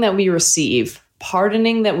giving that we receive,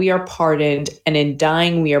 pardoning that we are pardoned, and in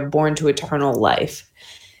dying we are born to eternal life.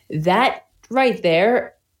 That right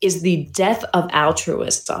there is the death of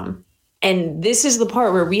altruism. And this is the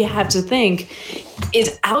part where we have to think,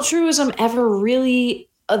 is altruism ever really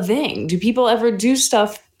a thing? Do people ever do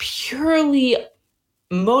stuff purely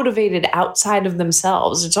motivated outside of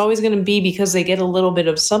themselves? It's always going to be because they get a little bit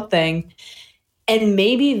of something. And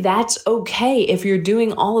maybe that's okay if you're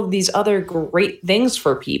doing all of these other great things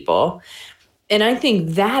for people. And I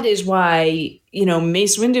think that is why,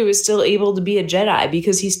 Mace Windu is still able to be a Jedi,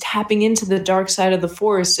 because he's tapping into the dark side of the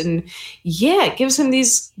Force. And yeah, it gives him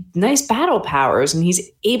these nice battle powers, and he's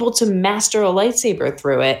able to master a lightsaber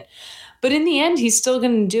through it. But in the end, he's still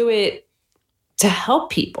going to do it to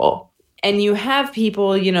help people. And you have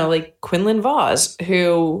people, like Quinlan Vos,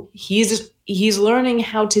 who he's learning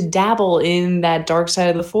how to dabble in that dark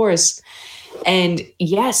side of the Force. And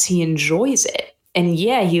yes, he enjoys it. And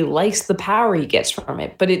yeah, he likes the power he gets from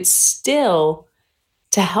it, but it's still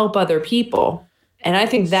to help other people. And I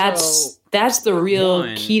think that's the real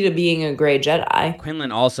key to being a great Jedi.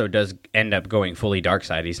 Quinlan also does end up going fully dark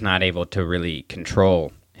side. He's not able to really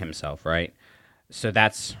control himself, right? So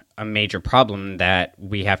that's a major problem that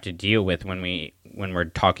we have to deal with when we're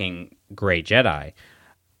talking gray Jedi.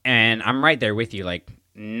 And I'm right there with you. Like,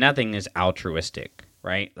 nothing is altruistic,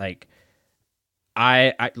 right? Like,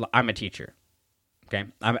 I'm a teacher. Okay,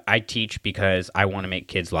 I teach because I want to make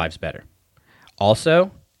kids' lives better. Also,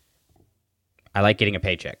 I like getting a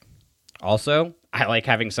paycheck. Also, I like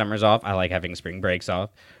having summers off. I like having spring breaks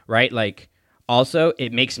off, right? Like, also,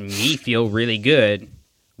 it makes me feel really good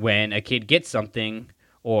when a kid gets something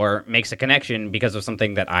or makes a connection because of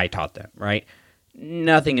something that I taught them, right?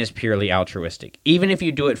 Nothing is purely altruistic. Even if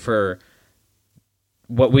you do it for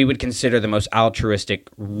what we would consider the most altruistic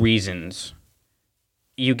reasons,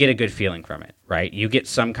 you get a good feeling from it, right? You get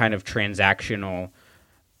some kind of transactional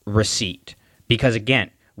receipt. Because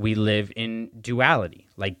again, we live in duality,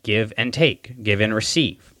 like give and take, give and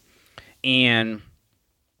receive. And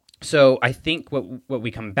so I think what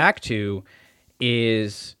we come back to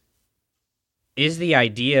is the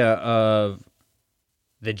idea of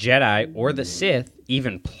the Jedi or the Sith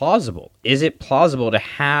even plausible? Is it plausible to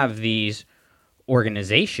have these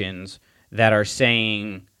organizations that are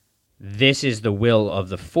saying, this is the will of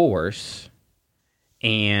the Force,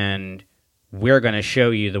 and we're going to show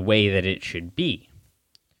you the way that it should be?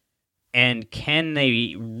 And can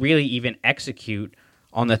they really even execute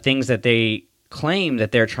on the things that they claim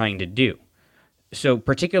that they're trying to do? So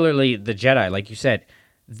particularly the Jedi, like you said,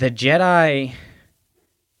 the Jedi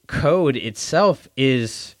code itself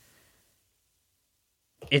is,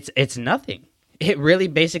 it's nothing. It really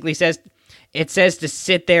basically says to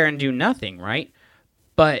sit there and do nothing, right?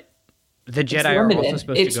 But the Jedi are also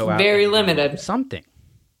supposed to go out. It's very limited. Something.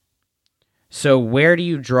 So where do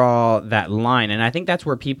you draw that line? And I think that's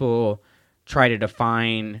where people try to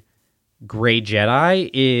define gray Jedi,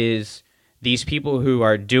 is these people who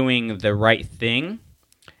are doing the right thing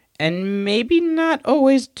and maybe not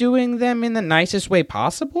always doing them in the nicest way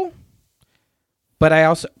possible. But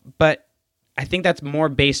I think that's more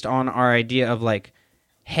based on our idea of like,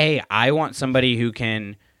 hey, I want somebody who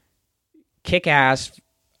can kick ass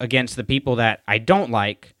against the people that I don't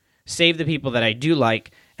like, save the people that I do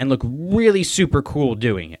like, and look really super cool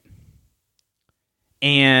doing it.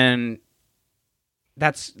 And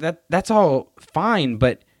that's all fine,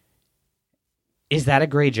 but is that a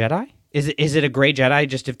gray Jedi? Is it a gray Jedi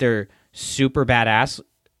just if they're super badass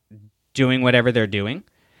doing whatever they're doing?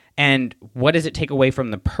 And what does it take away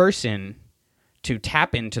from the person to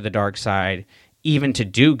tap into the dark side, even to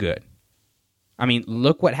do good? I mean,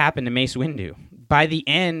 look what happened to Mace Windu. By the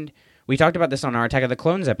end, we talked about this on our Attack of the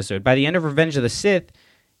Clones episode, by the end of Revenge of the Sith,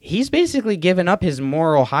 he's basically given up his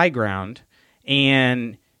moral high ground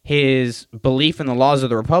and his belief in the laws of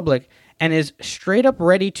the Republic and is straight up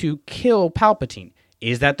ready to kill Palpatine.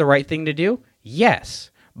 Is that the right thing to do? Yes.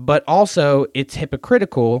 But also, it's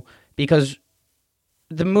hypocritical because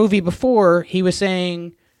the movie before, he was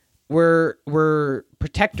saying we're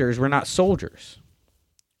protectors, we're not soldiers.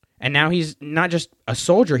 And now he's not just a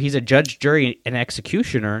soldier, he's a judge, jury, and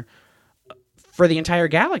executioner for the entire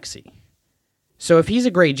galaxy. So if he's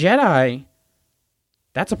a great Jedi,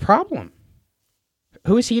 that's a problem.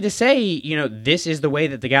 Who is he to say, this is the way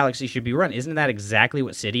that the galaxy should be run? Isn't that exactly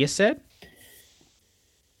what Sidious said?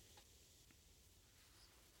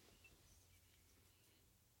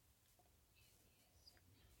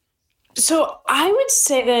 So I would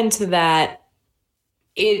say then to that,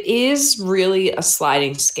 it is really a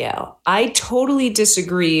sliding scale. I totally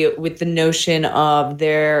disagree with the notion of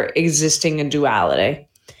there existing a duality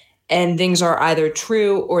and things are either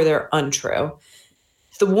true or they're untrue.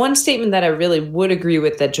 The one statement that I really would agree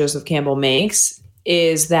with that Joseph Campbell makes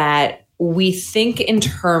is that we think in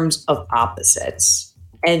terms of opposites.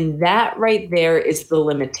 And that right there is the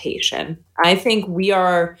limitation. I think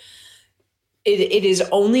it is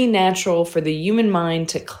only natural for the human mind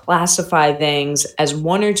to classify things as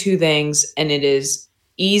one or two things, and it is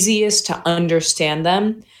easiest to understand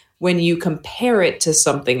them when you compare it to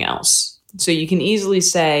something else. So you can easily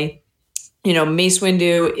say, Mace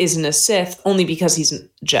Windu isn't a Sith only because he's a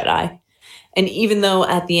Jedi. And even though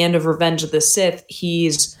at the end of Revenge of the Sith,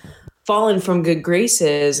 he's fallen from good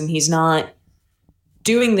graces and he's not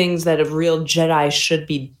doing things that a real Jedi should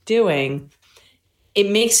be doing, it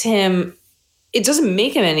doesn't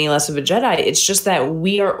make him any less of a Jedi. It's just that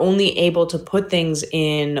we are only able to put things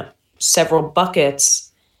in several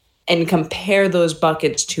buckets and compare those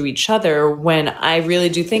buckets to each other, when I really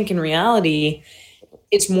do think in reality,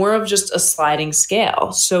 it's more of just a sliding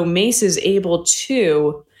scale. So Mace is able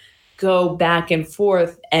to go back and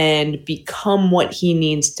forth and become what he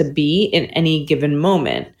needs to be in any given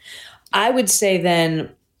moment. I would say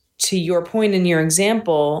then, to your point in your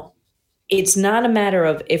example, it's not a matter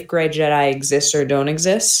of if gray Jedi exists or don't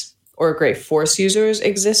exist, or gray Force users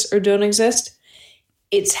exist or don't exist.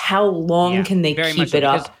 It's how long can they keep it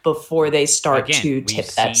up before they start to tip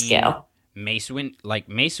that scale. Mace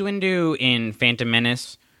Windu in Phantom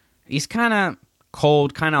Menace, he's kind of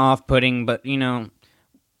cold, kind of off-putting, but,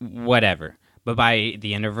 whatever. But by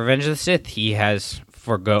the end of Revenge of the Sith, he has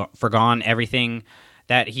forgone everything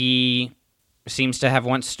that he seems to have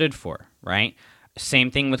once stood for, right?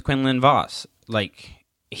 Same thing with Quinlan Vos.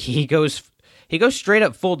 He goes straight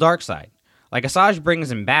up full dark side. Asajj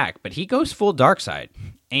brings him back, but he goes full dark side.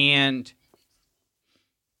 And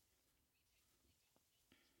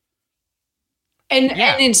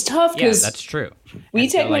it's tough because that's true. We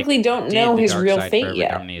technically don't know his real fate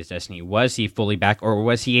yet. His destiny. Was he fully back, or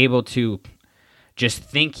was he able to just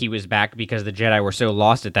think he was back because the Jedi were so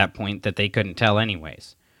lost at that point that they couldn't tell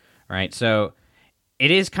anyways? Right? So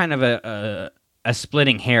it is kind of a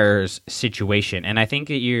splitting hairs situation, and I think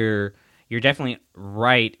that you're definitely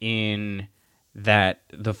right in that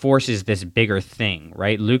the Force is this bigger thing,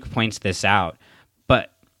 right? Luke points this out,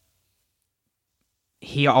 but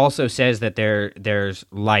he also says that there's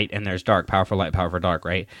light and there's dark, powerful light, powerful dark,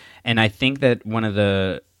 right? And I think that one of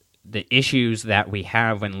the issues that we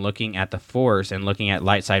have when looking at the Force and looking at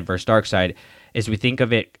light side versus dark side is we think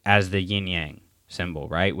of it as the yin-yang symbol,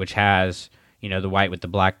 right? Which has, the white with the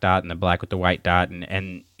black dot and the black with the white dot,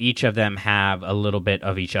 and each of them have a little bit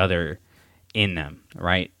of each other in them,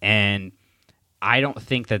 right? And I don't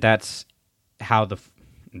think that that's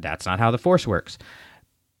not how the Force works,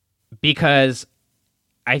 because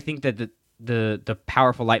I think that the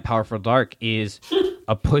powerful light, powerful dark is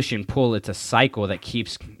a push and pull. It's a cycle that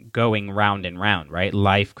keeps going round and round, right?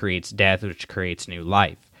 Life creates death, which creates new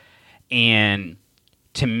life. And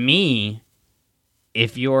to me,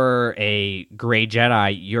 if you're a gray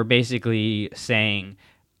Jedi, you're basically saying,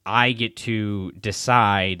 I get to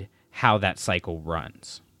decide how that cycle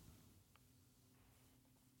runs.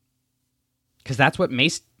 Because that's what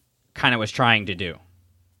Mace kind of was trying to do.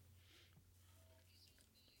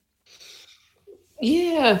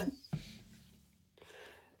 Yeah.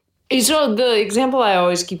 So the example I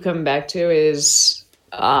always keep coming back to is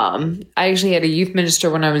I actually had a youth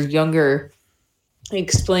minister when I was younger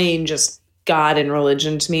explain just God and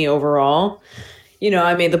religion to me overall.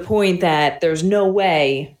 I made the point that there's no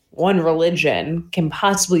way one religion can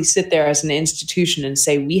possibly sit there as an institution and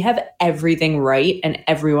say, we have everything right and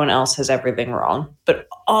everyone else has everything wrong. But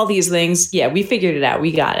all these things, we figured it out.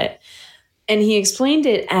 We got it. And he explained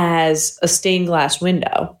it as a stained glass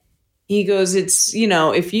window. He goes, it's, you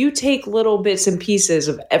know, if you take little bits and pieces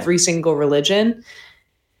of every single religion,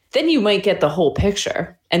 then you might get the whole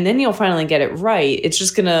picture. And then you'll finally get it right. It's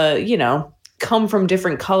just going to, you know, come from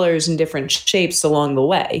different colors and different shapes along the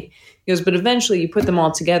way. He goes, but eventually you put them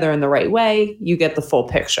all together in the right way, you get the full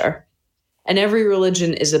picture. And every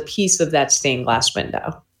religion is a piece of that stained glass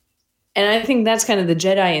window. And I think that's kind of the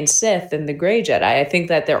Jedi and Sith and the Grey Jedi. I think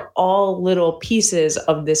that they're all little pieces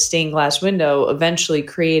of this stained glass window, eventually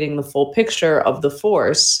creating the full picture of the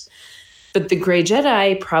Force. But the Grey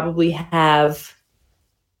Jedi probably have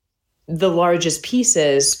the largest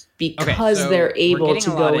pieces because so they're able to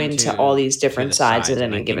go into into all these different sides at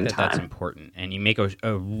and any I given think time. That's important. And you make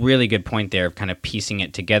a really good point there of kind of piecing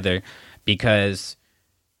it together, because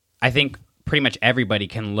I think pretty much everybody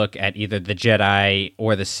can look at either the Jedi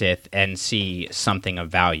or the Sith and see something of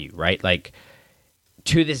value, right? Like,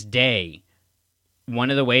 to this day, one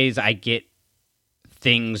of the ways I get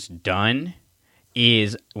things done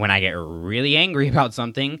is when I get really angry about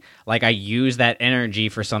something, like I use that energy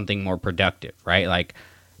for something more productive, right? Like,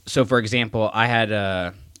 so for example, I had,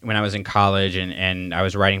 when I was in college and I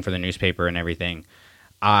was writing for the newspaper and everything,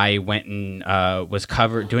 I went and was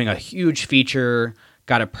doing a huge feature,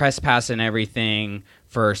 got a press pass and everything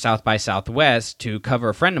for South by Southwest to cover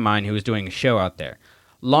a friend of mine who was doing a show out there.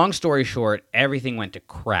 Long story short, everything went to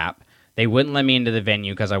crap. They wouldn't let me into the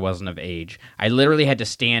venue because I wasn't of age. I literally had to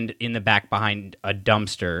stand in the back behind a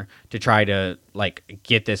dumpster to try to like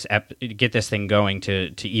get this thing going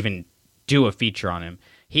to even do a feature on him.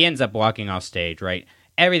 He ends up walking off stage, right?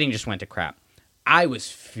 Everything just went to crap. I was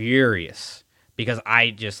furious because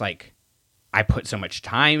I put so much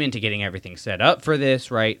time into getting everything set up for this,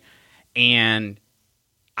 right? And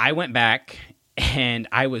I went back and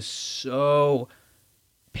I was so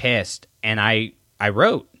pissed, and I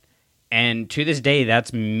wrote. And to this day,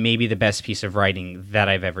 that's maybe the best piece of writing that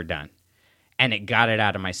I've ever done. And it got it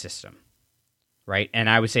out of my system, right? And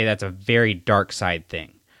I would say that's a very dark side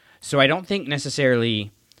thing. So I don't think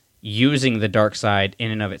necessarily using the dark side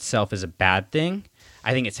in and of itself is a bad thing.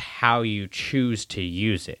 I think it's how you choose to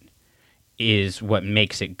use it is what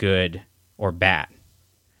makes it good or bad.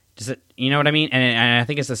 Does it, you know what I mean? And I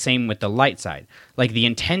think it's the same with the light side. Like, the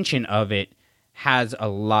intention of it has a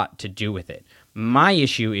lot to do with it. My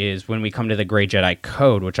issue is when we come to the Grey Jedi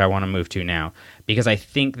Code, which I want to move to now, because I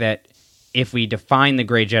think that if we define the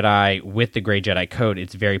Grey Jedi with the Grey Jedi Code,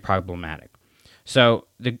 it's very problematic. So,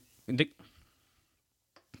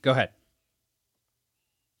 go ahead.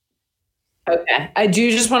 Okay. I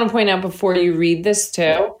do just want to point out before you read this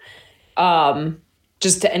too,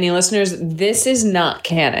 just to any listeners, this is not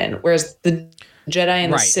canon, whereas the Jedi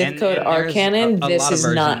and the Sith Code are canon. This is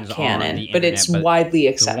not canon, but it's widely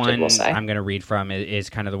accepted, the one we'll say. I'm going to read from is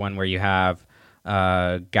kind of the one where you have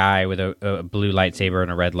a guy with a blue lightsaber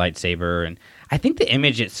and a red lightsaber, and I think the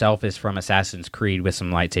image itself is from Assassin's Creed with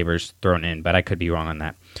some lightsabers thrown in, but I could be wrong on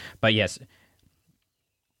that. But yes,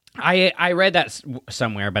 I read that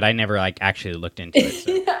somewhere, but I never actually looked into it.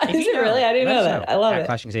 So. Is it really? I didn't know that. I love it.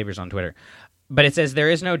 Clashing Sabers on Twitter. But it says, there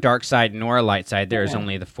is no dark side nor a light side. There is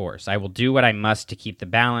only the Force. I will do what I must to keep the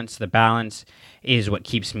balance. The balance is what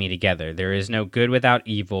keeps me together. There is no good without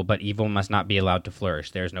evil, but evil must not be allowed to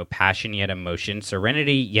flourish. There is no passion yet emotion,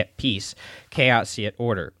 serenity yet peace, chaos yet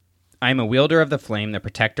order. I am a wielder of the flame, the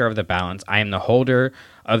protector of the balance. I am the holder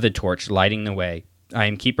of the torch, lighting the way. I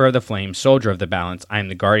am keeper of the flame, soldier of the balance. I am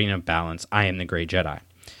the guardian of balance. I am the Grey Jedi.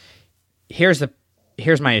 Here's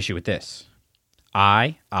my issue with this.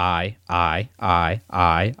 I.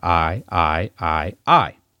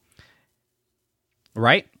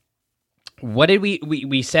 Right? What did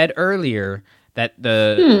we said earlier that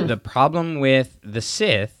the problem with the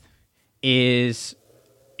Sith is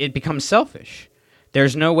it becomes selfish.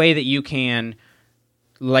 There's no way that you can,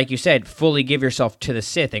 like you said, fully give yourself to the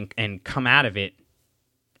Sith and come out of it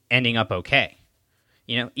ending up okay.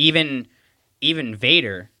 You know, even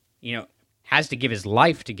Vader, has to give his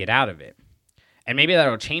life to get out of it. And maybe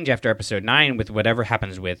that'll change after Episode 9 with whatever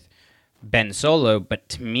happens with Ben Solo, but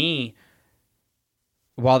to me,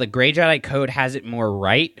 while the Grey Jedi Code has it more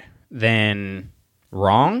right than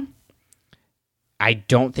wrong, I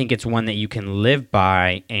don't think it's one that you can live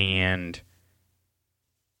by and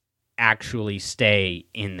actually stay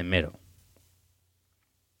in the middle.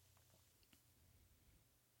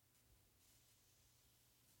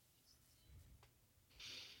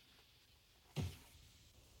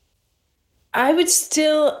 I would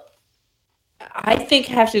still, I think,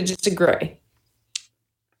 have to disagree.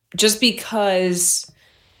 Just because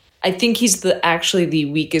I think he's actually the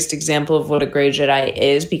weakest example of what a Grey Jedi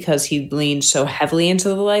is, because he leaned so heavily into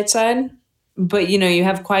the light side. But, you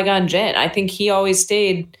have Qui-Gon Jinn. I think he always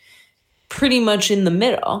stayed pretty much in the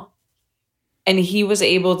middle. And he was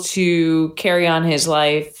able to carry on his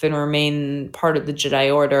life and remain part of the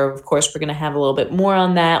Jedi Order. Of course, we're going to have a little bit more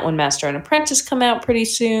on that when Master and Apprentice come out pretty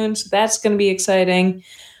soon. So that's going to be exciting.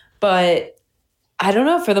 But I don't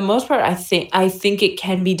know. For the most part, I think it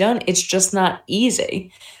can be done. It's just not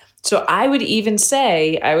easy. So I would even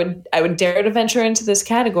say, I would dare to venture into this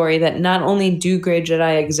category that not only do Grey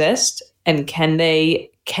Jedi exist, and can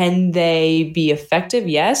they be effective?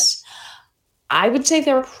 Yes. I would say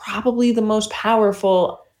they're probably the most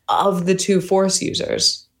powerful of the two Force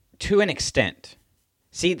users. To an extent.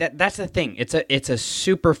 See, that's the thing. It's a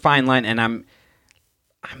super fine line, and I'm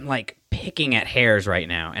like picking at hairs right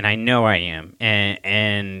now, and I know I am.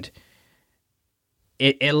 And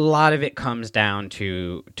a lot of it comes down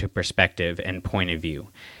to perspective and point of view.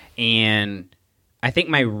 And I think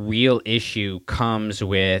my real issue comes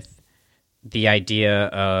with the idea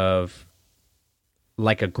of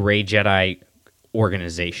like a Grey Jedi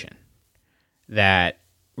organization, that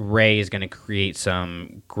Rey is going to create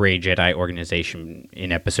some Grey Jedi organization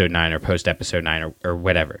in Episode 9 or post Episode 9 or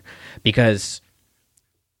whatever. Because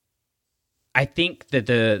I think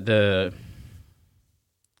that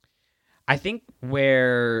I think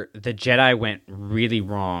where the Jedi went really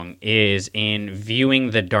wrong is in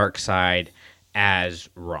viewing the dark side as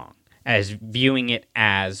wrong, as viewing it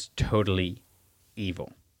as totally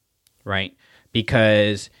evil, right?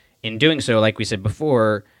 Because in doing so, like we said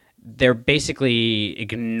before, they're basically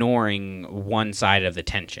ignoring one side of the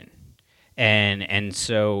tension. And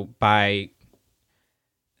so by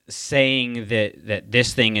saying that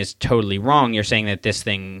this thing is totally wrong, you're saying that this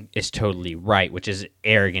thing is totally right, which is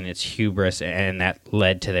arrogant, it's hubris, and that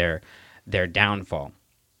led to their downfall.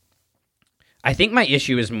 I think my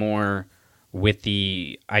issue is more with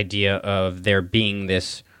the idea of there being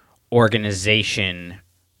this organization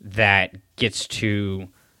that gets to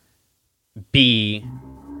be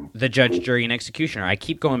the judge, jury, and executioner. I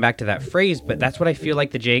keep going back to that phrase, but that's what I feel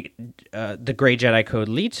like the Grey Jedi Code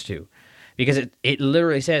leads to. Because it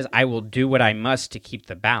literally says, I will do what I must to keep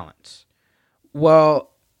the balance. Well,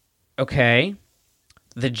 okay.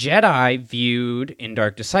 The Jedi viewed in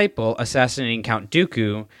Dark Disciple assassinating Count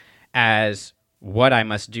Dooku as what I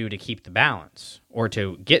must do to keep the balance, or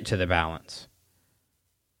to get to the balance.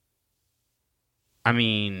 I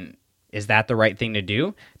mean, is that the right thing to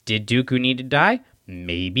do? Did Dooku need to die?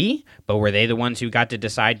 Maybe. But were they the ones who got to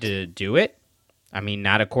decide to do it? I mean,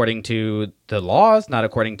 not according to the laws, not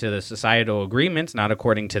according to the societal agreements, not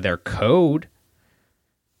according to their code.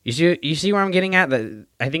 You see where I'm getting at?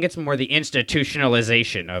 I think it's more the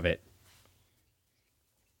institutionalization of it.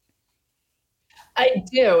 I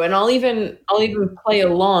do, and I'll even play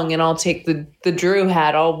along, and I'll take the Drew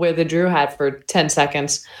hat. I'll wear the Drew hat for 10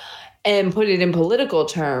 seconds and put it in political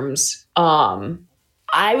terms.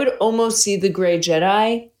 I would almost see the Grey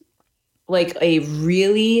Jedi like a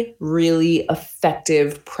really, really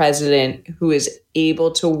effective president who is able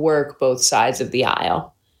to work both sides of the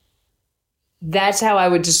aisle. That's how I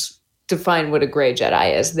would just define what a Grey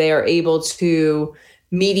Jedi is. They are able to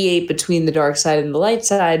mediate between the dark side and the light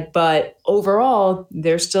side, but overall,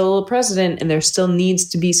 they're still a president, and there still needs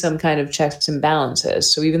to be some kind of checks and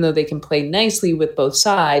balances. So even though they can play nicely with both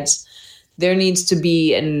sides, there needs to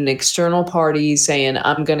be an external party saying,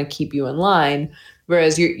 I'm going to keep you in line.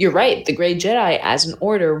 Whereas you're right, the Grey Jedi as an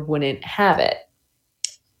order wouldn't have it.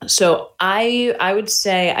 So I would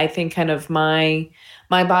say, I think kind of my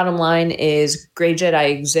bottom line is Grey Jedi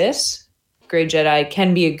exists. Grey Jedi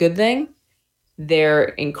can be a good thing. They're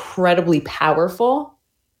incredibly powerful.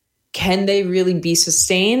 Can they really be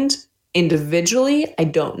sustained individually? I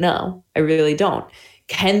don't know. I really don't.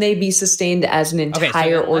 Can they be sustained as an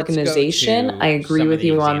entire organization? I agree with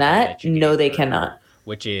you on that. No, they cannot.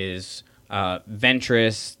 Which is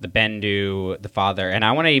Ventress, the Bendu, the Father, and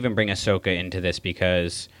I want to even bring Ahsoka into this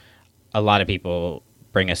because a lot of people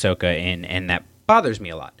bring Ahsoka in, and that bothers me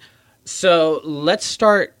a lot. So let's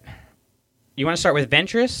start. You want to start with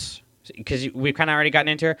Ventress? Because we've kind of already gotten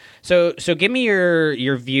into her. So give me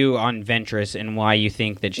your view on Ventress and why you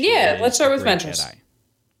think that she is let's start with Grey Ventress. Jedi.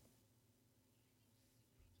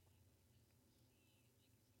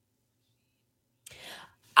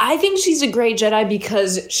 I think she's a Grey Jedi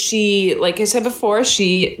because she, like I said before,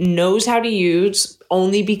 she knows how to use,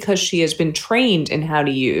 only because she has been trained in how to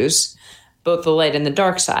use both the light and the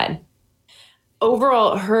dark side.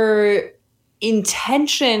 Overall, her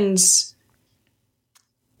intentions,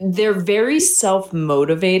 they're very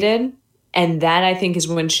self-motivated, and that I think is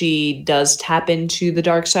when she does tap into the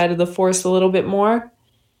dark side of the Force a little bit more.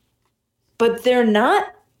 But they're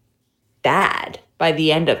not bad by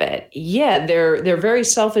the end of it. Yeah, they're very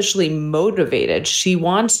selfishly motivated. She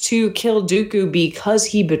wants to kill Dooku because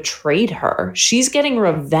he betrayed her. She's getting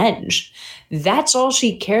revenge. That's all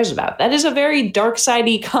she cares about. That is a very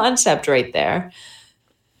dark-sidey concept right there.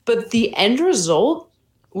 But the end result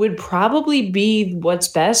would probably be what's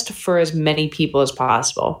best for as many people as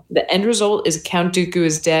possible. The end result is Count Dooku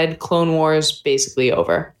is dead, Clone Wars basically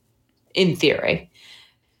over, in theory.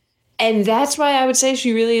 And that's why I would say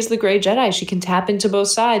she really is the Grey Jedi. She can tap into both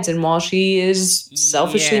sides, and while she is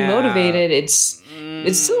selfishly motivated, it's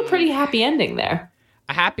still a pretty happy ending there.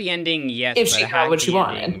 A happy ending, yes, if but she a got what she happy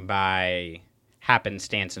wanted ending by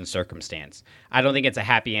happenstance and circumstance. I don't think it's a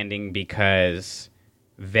happy ending because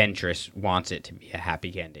Ventress wants it to be a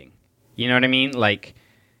happy ending. You know what I mean? Like,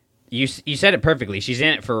 you said it perfectly. She's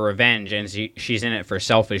in it for revenge, and she's in it for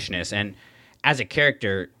selfishness. And as a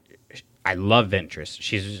character, I love Ventress.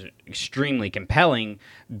 She's extremely compelling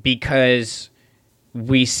because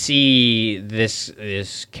we see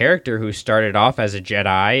this character who started off as a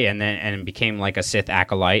Jedi and became like a Sith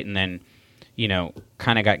acolyte, and then, you know,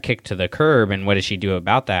 kind of got kicked to the curb. And what does she do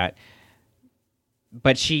about that?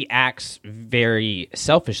 But she acts very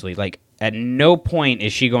selfishly. Like, at no point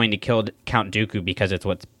is she going to kill Count Dooku because it's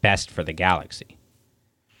what's best for the galaxy.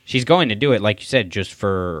 She's going to do it, like you said, just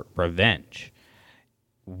for revenge.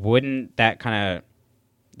 Wouldn't that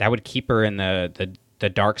would keep her in the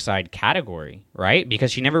dark side category, right?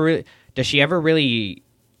 Because does she ever really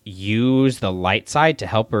use the light side to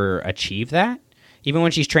help her achieve that? Even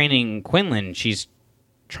when she's training Quinlan, she's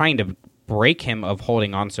trying to break him of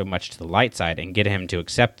holding on so much to the light side and get him to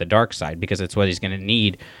accept the dark side, because it's what he's going to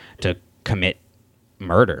need to commit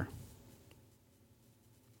murder.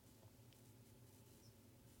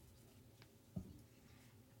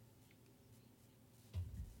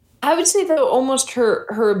 I would say, though, almost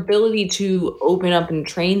her ability to open up and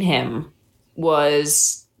train him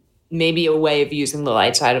was maybe a way of using the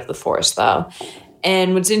light side of the Force, though.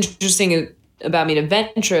 And what's interesting about Mina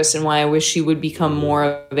Ventress, and why I wish she would become more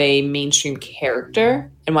of a mainstream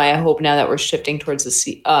character, and why I hope now that we're shifting towards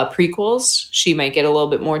the prequels, she might get a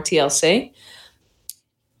little bit more TLC.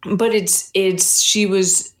 But she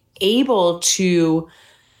was able to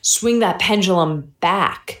swing that pendulum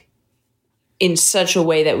back in such a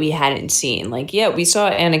way that we hadn't seen. Like, yeah, we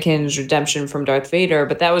saw Anakin's redemption from Darth Vader,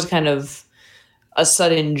 but that was kind of a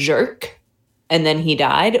sudden jerk, and then he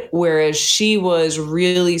died, whereas she was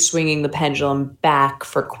really swinging the pendulum back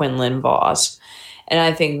for Quinlan Vos. And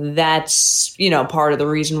I think that's, part of the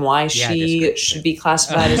reason why she should be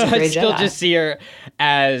classified as a Grey Jedi. I still just see her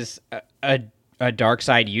as a dark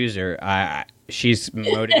side user. She's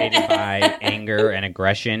motivated by anger and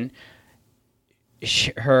aggression.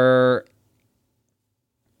 Her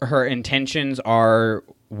intentions are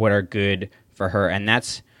what are good for her, and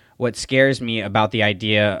that's what scares me about the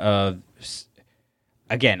idea of...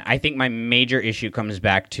 Again, I think my major issue comes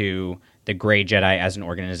back to the Grey Jedi as an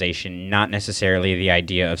organization, not necessarily the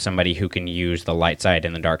idea of somebody who can use the light side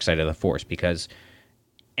and the dark side of the Force, because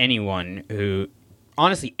anyone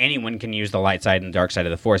can use the light side and the dark side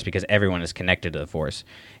of the Force, because everyone is connected to the Force.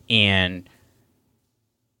 And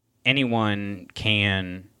anyone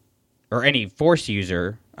can, or any Force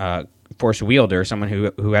user, Force wielder, someone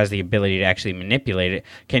who has the ability to actually manipulate it,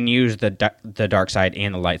 can use the dark side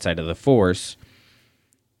and the light side of the Force.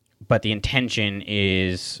 But the intention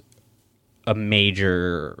is a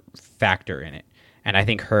major factor in it. And I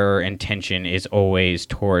think her intention is always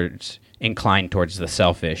inclined towards the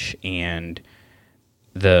selfish and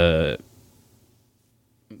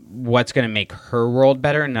what's going to make her world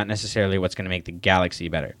better, not necessarily what's going to make the galaxy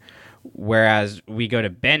better. Whereas we go to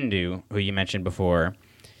Bendu, who you mentioned before,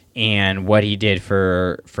 and what he did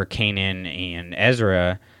for Kanan and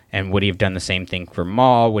Ezra, and would he have done the same thing for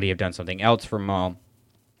Maul? Would he have done something else for Maul?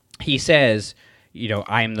 He says,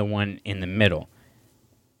 I am the one in the middle.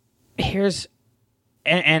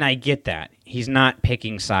 And I get that. He's not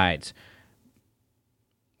picking sides.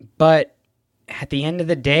 But at the end of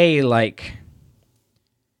the day, like,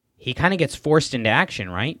 he kind of gets forced into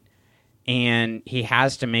action, right? And he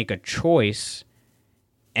has to make a choice.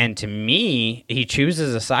 And to me, he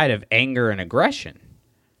chooses a side of anger and aggression.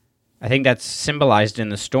 I think that's symbolized in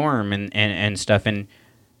the storm and stuff. And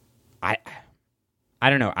I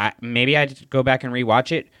don't know. Maybe I'd go back and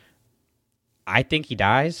rewatch it. I think he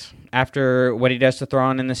dies after what he does to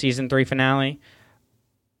Thrawn in the season 3 finale.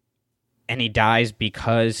 And he dies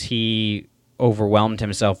because he overwhelmed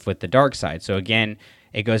himself with the dark side. So again,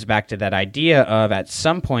 it goes back to that idea of, at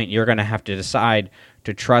some point you're going to have to decide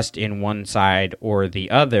to trust in one side or the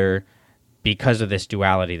other because of this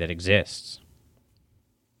duality that exists.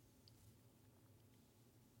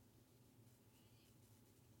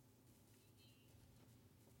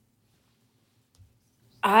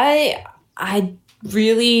 I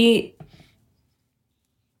really,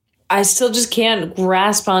 I still just can't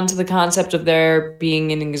grasp onto the concept of there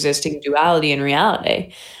being an existing duality in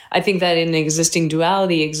reality. I think that an existing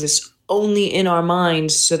duality exists only in our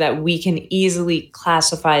minds so that we can easily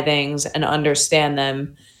classify things and understand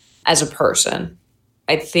them as a person.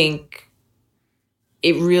 I think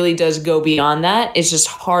it really does go beyond that. It's just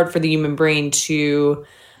hard for the human brain to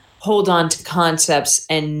hold on to concepts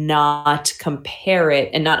and not compare it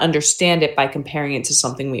and not understand it by comparing it to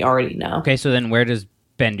something we already know. Okay, so then where does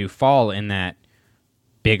Bendu fall in that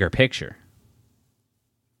bigger picture?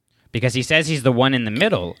 Because he says he's the one in the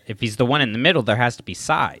middle. If he's the one in the middle, there has to be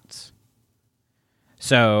sides.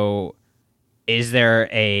 So is there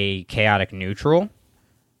a chaotic neutral?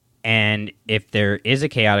 And if there is a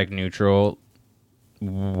chaotic neutral,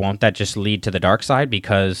 won't that just lead to the dark side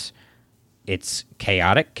because it's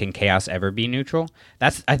chaotic? Can chaos ever be neutral? I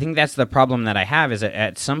think that's the problem that I have, is that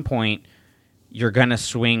at some point you're going to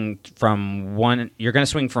swing from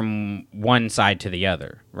one side to the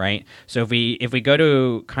other, right? So if we go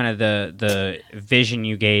to kind of the vision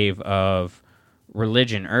you gave of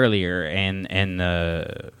religion earlier and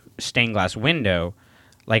the stained glass window,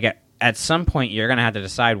 like at some point you're going to have to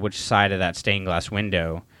decide which side of that stained glass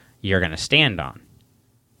window you're going to stand on,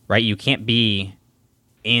 right? You can't be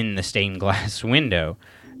in the stained glass window.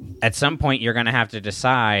 At some point you're going to have to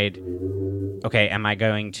decide, okay, am I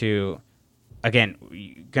going to, again,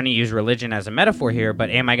 going to use religion as a metaphor here, but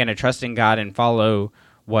am I going to trust in God and follow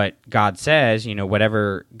what God says,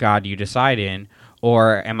 whatever God you decide in,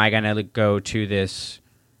 or am I going to go to this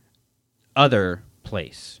other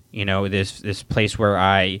place, this place where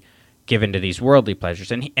I give into these worldly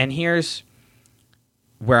pleasures? And here's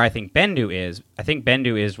where I think Bendu is. I think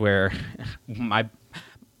Bendu is where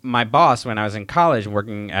my boss, when I was in college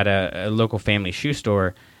working at a local family shoe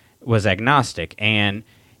store, was agnostic, and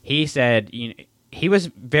he said, he was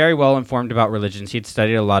very well informed about religions. He'd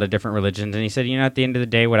studied a lot of different religions, and he said, at the end of the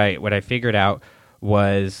day, what I figured out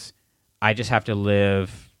was I just have to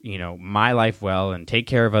live, my life well and take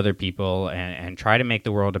care of other people and try to make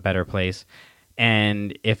the world a better place.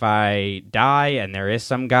 And if I die and there is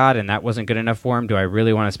some God and that wasn't good enough for him, do I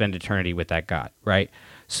really want to spend eternity with that God, right?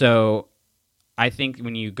 So I think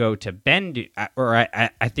when you go to Bendu, or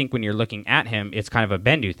I think when you're looking at him, it's kind of a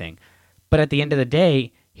Bendu thing. But at the end of the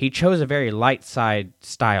day, he chose a very light side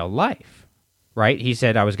style life, right? He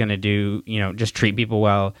said, I was going to do, just treat people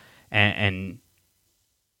well and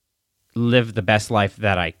live the best life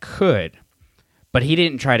that I could. But he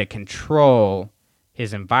didn't try to control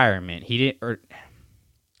his environment. He didn't. Or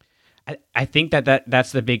I think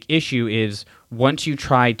that's the big issue, is once you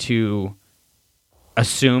try to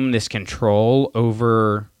assume this control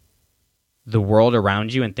over the world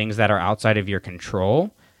around you and things that are outside of your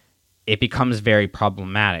control, it becomes very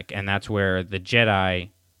problematic. And that's where the Jedi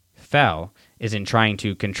fell, is in trying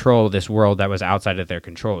to control this world that was outside of their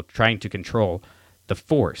control, trying to control the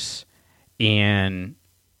Force. And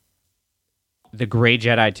the Grey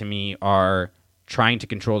Jedi, to me, are trying to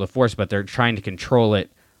control the Force, but they're trying to control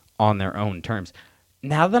it on their own terms.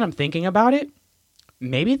 Now that I'm thinking about it,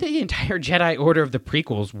 maybe the entire Jedi Order of the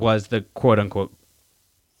prequels was the quote-unquote...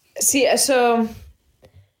 See, so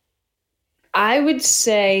I would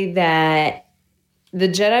say that the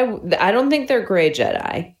Jedi, I don't think they're Grey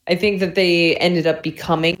Jedi. I think that they ended up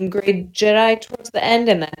becoming Grey Jedi towards the end,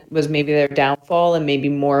 and that was maybe their downfall and maybe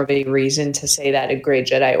more of a reason to say that a Grey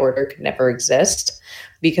Jedi Order could never exist,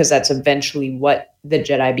 because that's eventually what the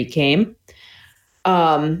Jedi became.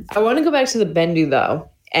 I want to go back to the Bendu, though,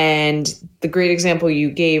 and the great example you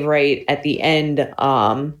gave right at the end,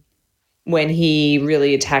 when he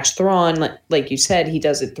really attacks Thrawn, like you said, he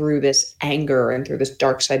does it through this anger and through this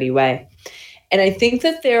dark-sidey way. And I think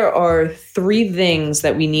that there are three things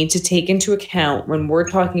that we need to take into account when we're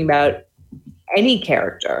talking about any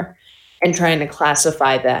character and trying to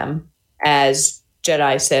classify them as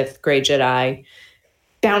Jedi, Sith, Grey Jedi,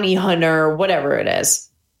 bounty hunter, whatever it is.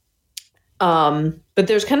 But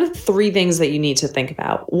there's kind of three things that you need to think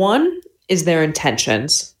about. One is their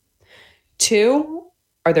intentions. Two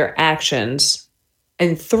are their actions.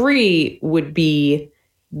 And three would be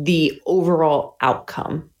the overall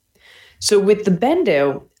outcome. So with the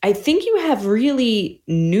Bendu, I think you have really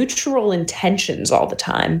neutral intentions all the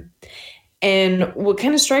time. And what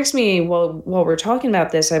kind of strikes me while we're talking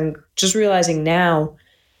about this, I'm just realizing now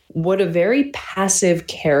what a very passive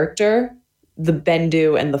character the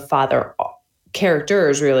Bendu and the Father are.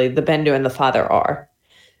 Characters, really, the Bendu and the Father are.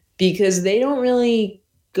 Because they don't really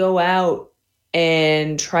go out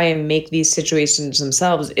and try and make these situations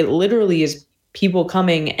themselves. It literally is people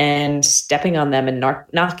coming and stepping on them and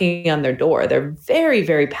knocking on their door. They're very,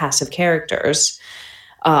 very passive characters,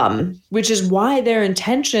 which is why their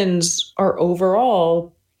intentions are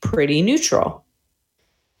overall pretty neutral.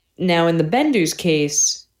 Now, in the Bendu's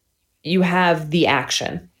case, you have the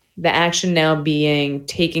action. The action now being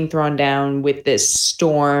taking Thrawn down with this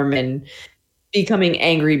storm and becoming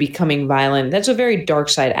angry, becoming violent. That's a very dark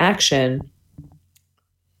side action.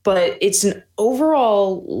 But it's an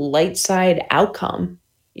overall light side outcome.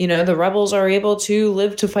 You know, the rebels are able to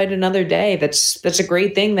live to fight another day. That's a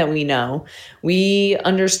great thing that we know. We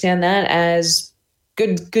understand that as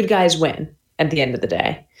good guys win at the end of the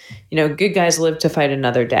day. You know, good guys live to fight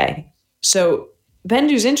another day. So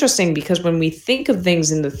Bendu's interesting because when we think of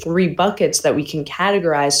things in the three buckets that we can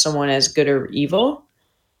categorize someone as good or evil,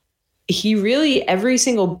 he really, every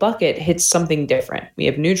single bucket hits something different. We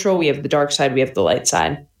have neutral, we have the dark side, we have the light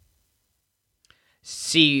side.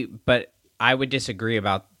 See, but I would disagree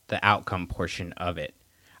about the outcome portion of it.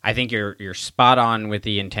 I think you're spot on with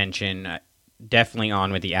the intention, definitely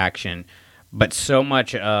on with the action, but so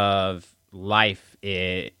much of life,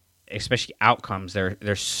 especially outcomes,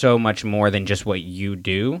 there's so much more than just what you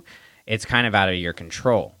do. It's kind of out of your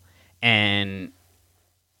control. And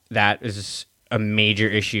that is a major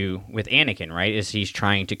issue with Anakin, right? Is he's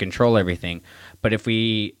trying to control everything. But if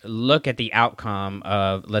we look at the outcome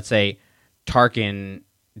of, let's say, Tarkin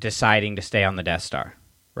deciding to stay on the Death Star,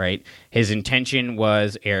 right? His intention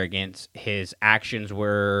was arrogance. His actions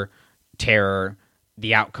were terror.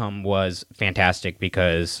 The outcome was fantastic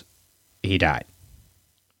because he died.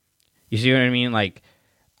 You see what I mean? Like,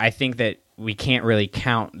 I think that we can't really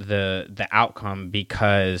count the outcome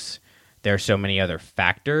because there are so many other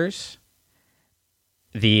factors.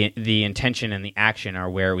 The intention and the action are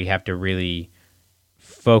where we have to really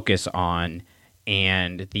focus on,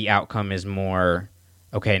 and the outcome is more,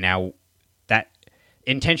 okay, now that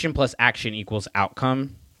intention plus action equals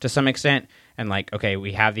outcome to some extent, and like, okay,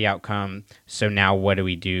 we have the outcome, so now what do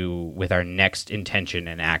we do with our next intention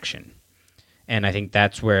and action? And I think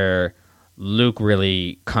that's where Luke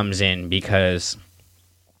really comes in, because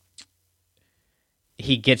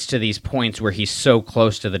he gets to these points where he's so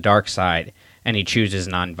close to the dark side and he chooses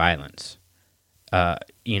nonviolence.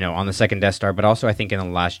 On the second Death Star, but also I think in The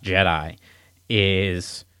Last Jedi,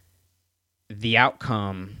 is the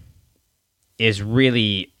outcome is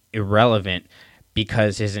really irrelevant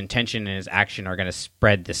because his intention and his action are going to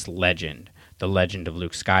spread this legend, the legend of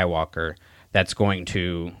Luke Skywalker, that's going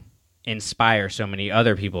to inspire so many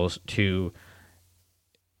other people to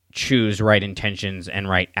choose right intentions and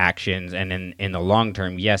right actions. And in the long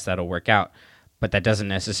term, yes, that'll work out, but that doesn't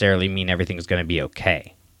necessarily mean everything's going to be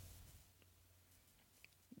okay.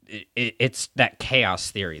 It's that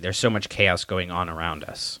chaos theory. There's so much chaos going on around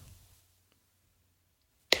us.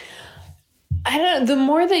 I don't know. The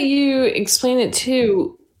more that you explain it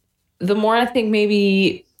too, the more I think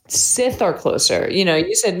maybe Sith are closer. You know,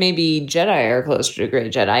 you said maybe Jedi are closer to Grey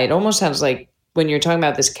Jedi. It almost sounds like when you're talking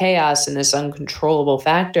about this chaos and this uncontrollable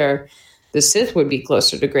factor, the Sith would be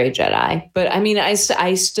closer to Grey Jedi. But I mean, I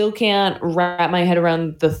still can't wrap my head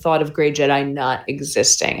around the thought of Grey Jedi not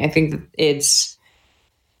existing. I think that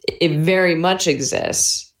it very much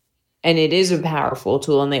exists, and it is a powerful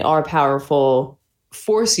tool, and they are powerful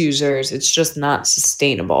Force users. It's just not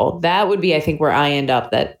sustainable. That would be, I think, where I end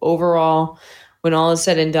up. That overall, when all is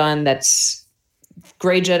said and done, that's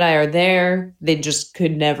Grey Jedi are there. They just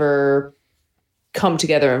could never come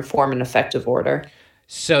together and form an effective order.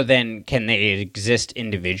 So then, can they exist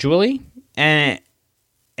individually and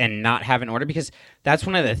not have an order? Because that's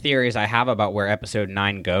one of the theories I have about where Episode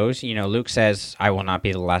 9 goes. You know, Luke says, "I will not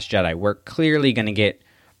be the last Jedi." We're clearly going to get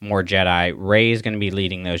more Jedi. Rey is going to be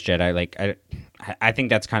leading those Jedi. Like, I think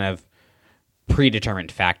that's kind of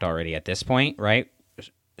predetermined fact already at this point, right?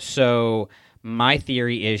 So my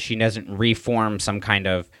theory is she doesn't reform some kind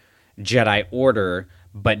of Jedi order,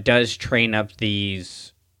 but does train up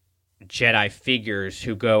these Jedi figures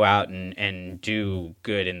who go out and do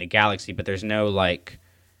good in the galaxy, but there's no, like,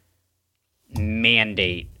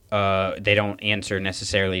 mandate. They don't answer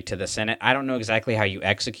necessarily to the Senate. I don't know exactly how you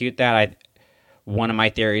execute that. One of my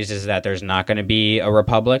theories is that there's not going to be a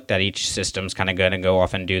republic, that each system's kind of going to go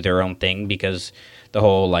off and do their own thing, because the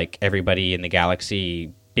whole, like, everybody in the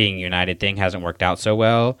galaxy being united thing hasn't worked out so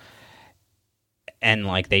well. And,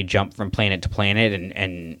 like, they jump from planet to planet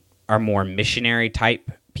and are more missionary type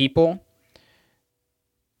people.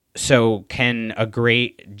 So can a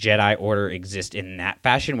great Jedi Order exist in that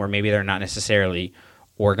fashion, where maybe they're not necessarily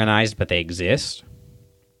organized, but they exist?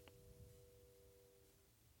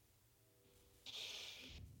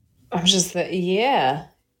 I'm just yeah.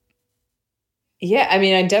 I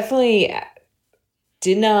mean, I definitely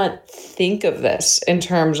did not think of this in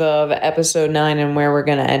terms of episode 9 and where we're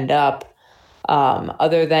going to end up.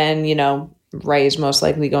 Other than, Rey is most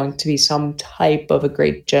likely going to be some type of a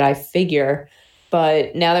great Jedi figure.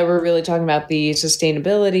 But now that we're really talking about the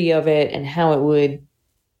sustainability of it and how it would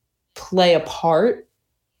play a part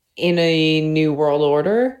in a new world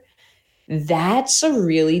order, that's a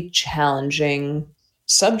really challenging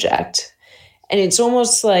subject. And it's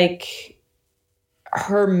almost like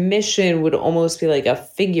her mission would almost be like a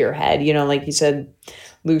figurehead, like you said,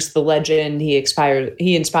 Luke's the legend, he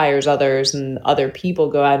inspires others and other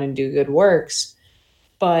people go out and do good works.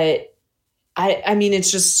 But I mean,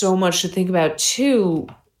 it's just so much to think about too,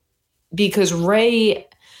 because Rey's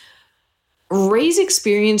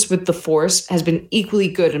experience with the Force has been equally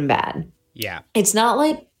good and bad. Yeah. It's not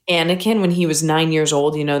like Anakin when he was 9 years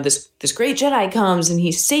old, this great Jedi comes and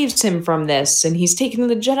he saves him from this, and he's taken to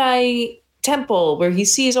the Jedi temple where he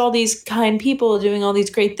sees all these kind people doing all these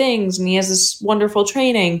great things, and he has this wonderful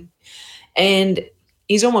training, and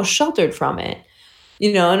he's almost sheltered from it.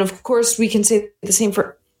 And of course we can say the same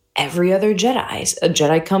for every other Jedi. A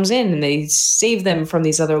Jedi comes in and they save them from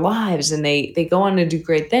these other lives, and they go on to do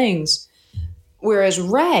great things. Whereas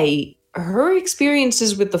Rey, her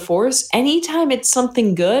experiences with the Force, anytime it's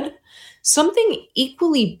something good, something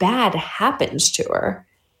equally bad happens to her.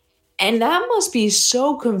 And that must be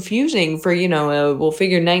so confusing for, we'll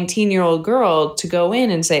figure 19-year-old girl to go in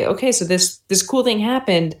and say, okay, so this cool thing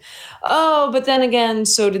happened. Oh, but then again,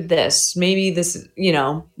 so did this. Maybe this,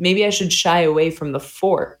 maybe I should shy away from the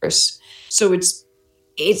Force. So it's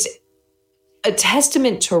a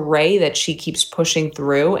testament to Rey that she keeps pushing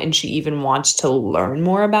through and she even wants to learn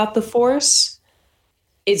more about the Force.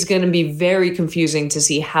 It's going to be very confusing to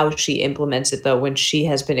see how she implements it, though, when she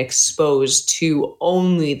has been exposed to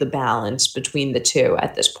only the balance between the two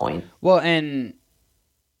at this point. Well, and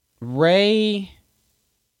Rey,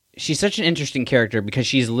 she's such an interesting character because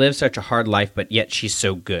she's lived such a hard life, but yet she's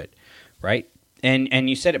so good, right? And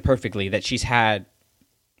you said it perfectly, that she's had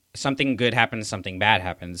something good happens, something bad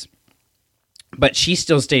happens, but she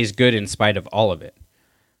still stays good in spite of all of it,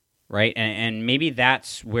 right? And maybe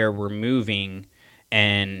that's where we're moving.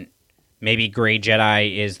 And maybe Grey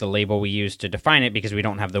Jedi is the label we use to define it because we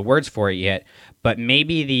don't have the words for it yet. But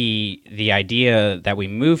maybe the idea that we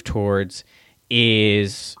move towards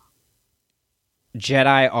is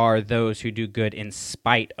Jedi are those who do good in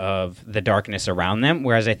spite of the darkness around them.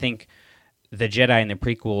 Whereas I think the Jedi in the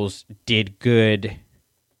prequels did good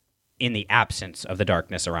in the absence of the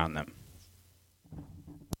darkness around them.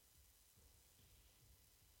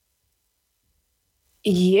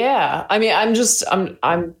 Yeah. I mean,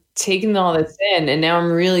 I'm taking all this in, and now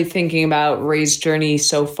I'm really thinking about Rey's journey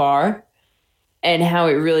so far and how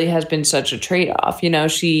it really has been such a trade-off. We know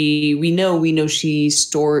she knows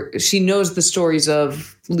the stories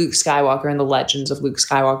of Luke Skywalker and the legends of Luke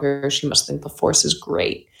Skywalker. She must think the Force is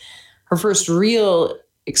great. Her first real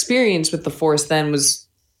experience with the Force then was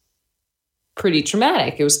pretty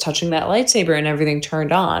traumatic. It was touching that lightsaber and everything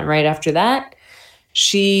turned on. Right after that,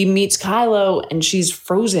 she meets Kylo and she's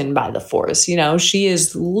frozen by the Force. She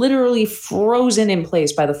is literally frozen in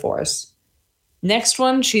place by the Force. Next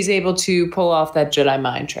one, she's able to pull off that Jedi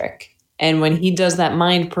mind trick. And when he does that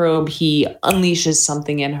mind probe, he unleashes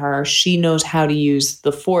something in her. She knows how to use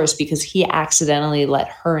the Force because he accidentally let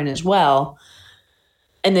her in as well.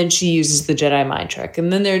 And then she uses the Jedi mind trick.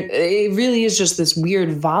 And then it really is just this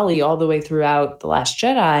weird volley all the way throughout The Last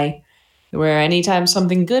Jedi, where anytime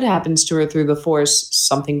something good happens to her through the Force,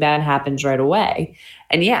 something bad happens right away.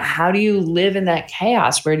 And yeah, how do you live in that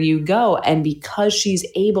chaos? Where do you go? And because she's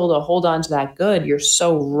able to hold on to that good, you're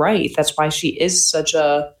so right. That's why she is such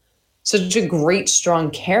a great,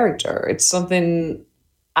 strong character. It's something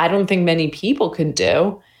I don't think many people could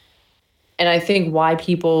do. And I think why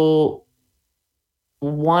people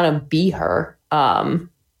want to be her.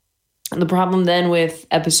 The problem then with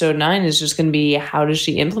episode 9 is just going to be, how does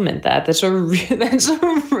she implement that? That's a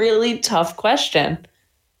really tough question.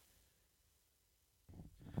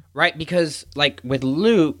 Right, because like with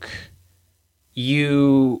Luke,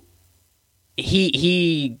 he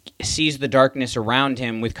sees the darkness around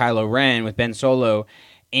him with Kylo Ren, with Ben Solo,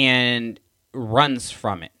 and runs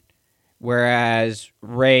from it, whereas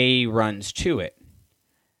Rey runs to it.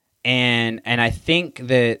 And I think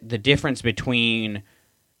that the difference between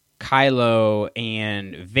Kylo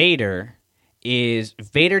and Vader is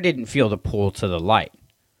Vader didn't feel the pull to the light.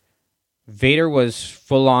 Vader was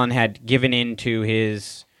full on, had given in to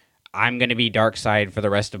his, I'm going to be dark side for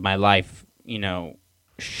the rest of my life,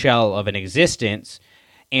 shell of an existence.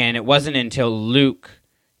 And it wasn't until Luke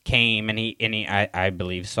came and he I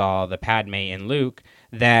believe saw the Padme in Luke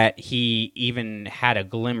that he even had a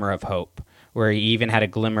glimmer of hope, where he even had a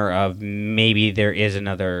glimmer of maybe there is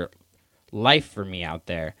another life for me out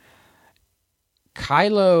there.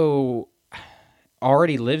 Kylo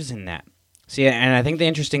already lives in that. See, and I think the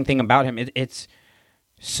interesting thing about him, it's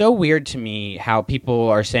so weird to me how people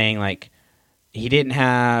are saying, like, he didn't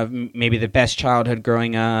have maybe the best childhood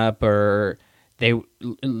growing up, or Han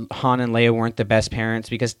and Leia weren't the best parents,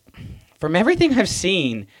 because from everything I've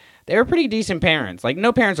seen, they were pretty decent parents. Like,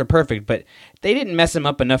 no parents are perfect, but they didn't mess him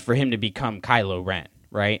up enough for him to become Kylo Ren,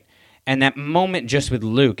 right? And that moment just with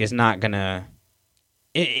Luke is not gonna...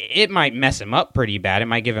 It might mess him up pretty bad. It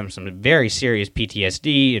might give him some very serious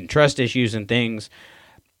PTSD and trust issues and things.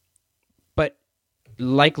 But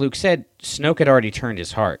like Luke said, Snoke had already turned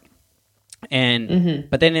his heart. And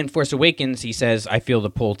But then in Force Awakens, he says, I feel the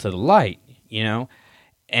pull to the light, you know?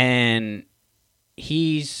 And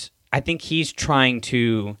I think he's trying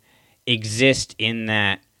to exist in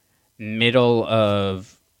that middle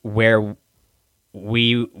of where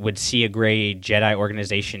we would see a gray Jedi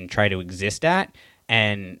organization try to exist at,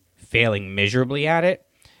 and failing miserably at it.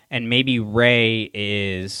 And maybe Rey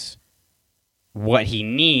is what he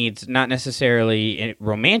needs, not necessarily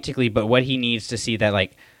romantically, but what he needs to see that,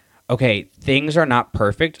 like, okay, things are not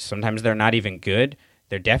perfect. Sometimes they're not even good.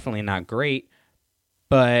 They're definitely not great.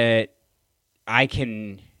 But I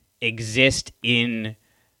can exist in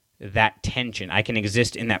that tension. I can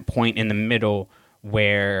exist in that point in the middle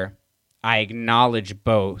where I acknowledge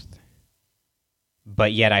both,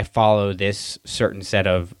 but yet I follow this certain set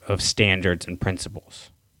of standards and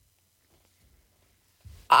principles.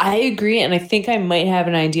 I agree, and I think I might have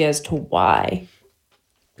an idea as to why.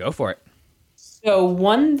 Go for it. So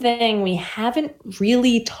one thing we haven't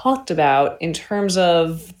really talked about in terms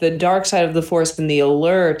of the dark side of the Force and the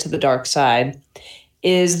allure to the dark side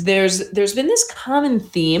is there's been this common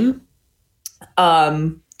theme,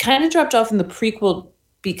 kind of dropped off in the prequel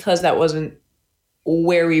because that wasn't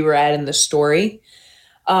where we were at in the story.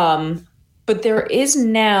 But there is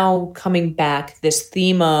now coming back this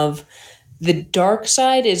theme of the dark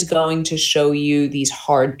side is going to show you these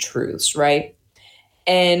hard truths, right?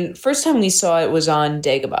 And first time we saw it was on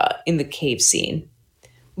Dagobah in the cave scene.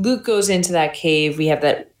 Luke goes into that cave. We have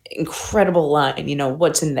that incredible line, you know,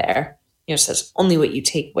 what's in there? You know, says, only what you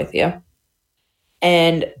take with you.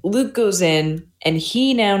 And Luke goes in and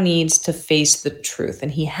he now needs to face the truth.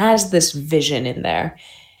 And he has this vision in there.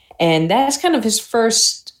 And that's kind of his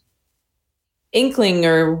first inkling,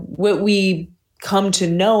 or what we come to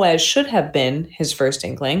know as should have been his first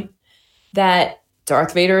inkling, that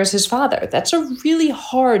Darth Vader is his father. That's a really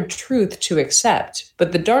hard truth to accept.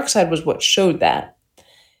 But the dark side was what showed that.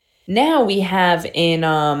 Now we have in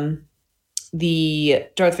the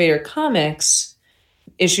Darth Vader comics,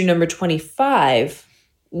 issue number 25,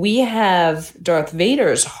 we have Darth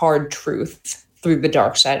Vader's hard truth through the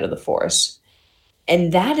dark side of the Force.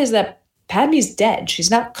 And that is that Padme's dead.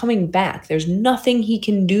 She's not coming back. There's nothing he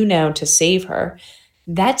can do now to save her.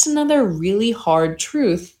 That's another really hard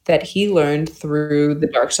truth that he learned through the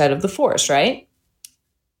dark side of the Force, right?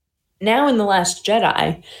 Now in The Last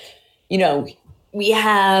Jedi, you know, we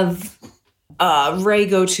have Rey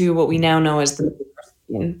go to what we now know as the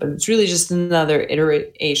scene, but it's really just another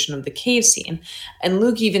iteration of the cave scene. And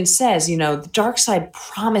Luke even says, you know, the dark side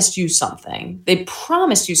promised you something. They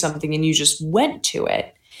promised you something and you just went to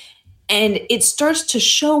it. And it starts to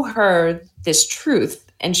show her this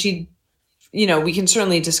truth. And she, you know, we can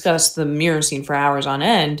certainly discuss the mirror scene for hours on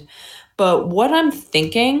end. But what I'm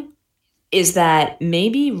thinking is that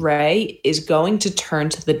maybe Rey is going to turn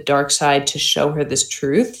to the dark side to show her this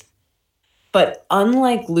truth. But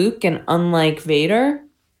unlike Luke and unlike Vader,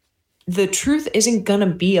 the truth isn't going to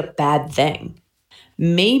be a bad thing.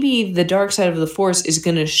 Maybe the dark side of the Force is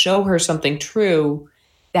going to show her something true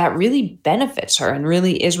that really benefits her and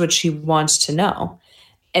really is what she wants to know.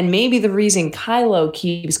 And maybe the reason Kylo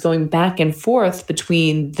keeps going back and forth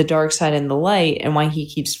between the dark side and the light, and why he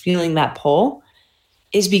keeps feeling that pull,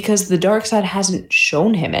 is because the dark side hasn't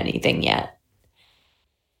shown him anything yet.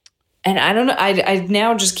 And I don't know, I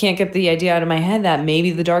now just can't get the idea out of my head that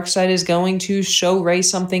maybe the dark side is going to show Rey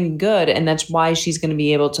something good, and that's why she's going to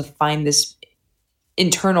be able to find this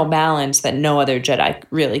internal balance that no other Jedi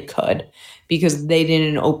really could, because they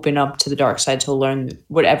didn't open up to the dark side to learn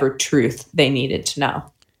whatever truth they needed to know.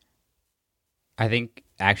 I think,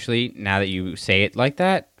 actually, now that you say it like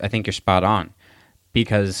that, I think you're spot on.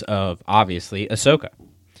 Because of, obviously, Ahsoka.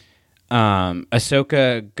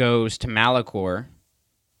 Ahsoka goes to Malachor,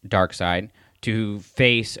 dark side, to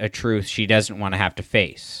face a truth she doesn't want to have to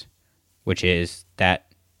face, which is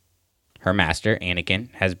that her master,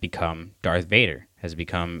 Anakin, has become Darth Vader, has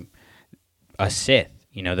become a Sith.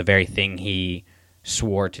 the very thing he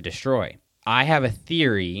swore to destroy. I have a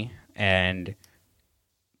theory, and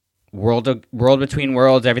world between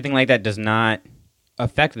worlds, everything like that does not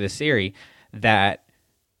affect this theory, that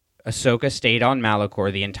Ahsoka stayed on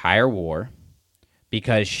Malachor the entire war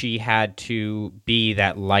because she had to be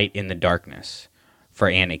that light in the darkness for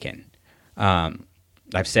Anakin.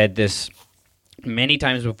 I've said this many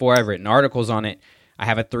times before. I've written articles on it. I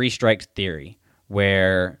have a 3 strikes theory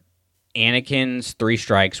where Anakin's 3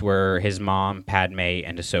 strikes were his mom, Padme,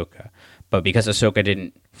 and Ahsoka. But because Ahsoka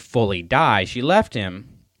didn't fully die, she left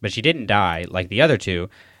him, but she didn't die like the other 2.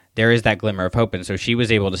 There is that glimmer of hope, and so she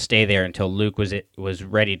was able to stay there until Luke was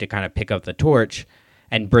ready to kind of pick up the torch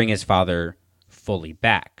and bring his father fully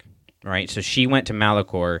back, right? So she went to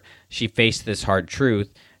Malachor, she faced this hard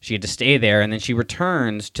truth, she had to stay there, and then she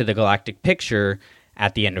returns to the galactic picture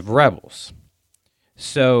at the end of Rebels.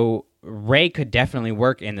 So Rey could definitely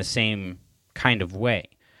work in the same kind of way.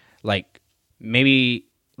 Like, maybe,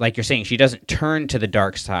 like you're saying, she doesn't turn to the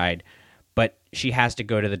dark side, but she has to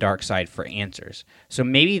go to the dark side for answers. So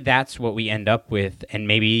maybe that's what we end up with, and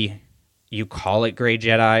maybe you call it Grey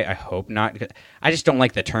Jedi. I hope not. I just don't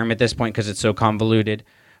like the term at this point because it's so convoluted.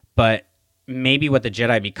 But maybe what the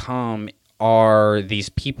Jedi become are these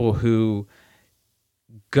people who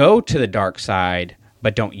go to the dark side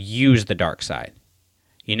but don't use the dark side.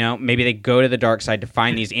 Maybe they go to the dark side to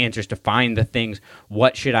find these answers, to find the things.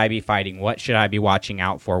 What should I be fighting? What should I be watching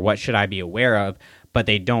out for? What should I be aware of? But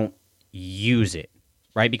they don't use it,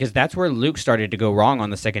 right? Because that's where Luke started to go wrong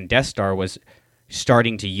on the second Death Star, was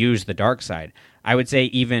starting to use the dark side. I would say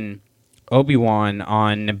even Obi-Wan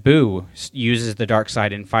on Naboo uses the dark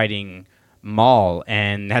side in fighting Maul,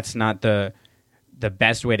 and that's not the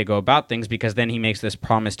best way to go about things, because then he makes this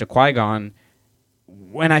promise to Qui-Gon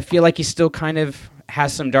when I feel like he still kind of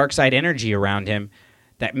has some dark side energy around him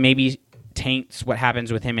that maybe taints what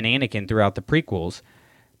happens with him and Anakin throughout the prequels.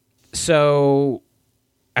 So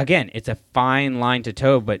again, it's a fine line to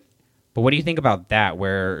toe, but what do you think about that,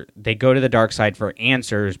 where they go to the dark side for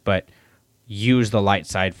answers, but use the light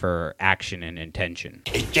side for action and intention?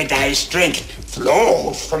 A Jedi's strength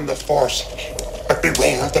flows from the Force, but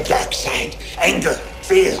beware of the dark side. Anger,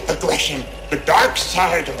 fear, aggression. The dark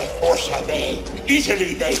side of the Force are they.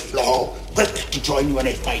 Easily they flow, quick to join you in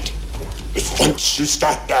a fight. If once you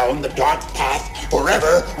start down the dark path,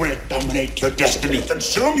 forever will it dominate your destiny.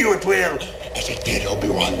 Consume you it will, as it did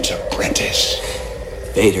Obi-Wan's apprentice.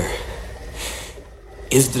 Vader,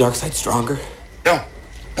 is the dark side stronger? No.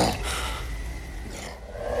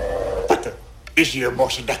 But easier, more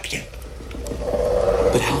seductive.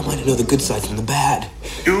 But how am I to know the good side from the bad?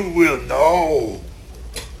 You will know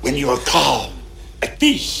when you are calm, at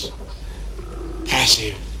peace,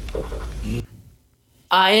 passive.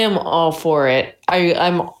 I am all for it.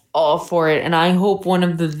 I'm all for it. And I hope one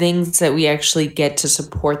of the things that we actually get to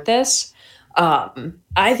support this,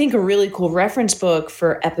 I think a really cool reference book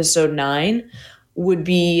for episode 9 would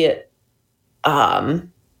be,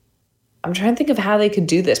 I'm trying to think of how they could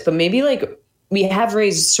do this, but maybe like we have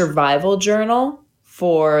Rey's survival journal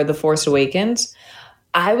for The Force Awakens.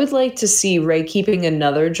 I would like to see Rey keeping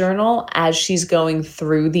another journal as she's going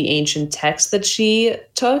through the ancient text that she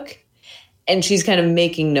took, and she's kind of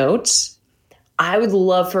making notes. I would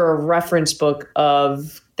love for a reference book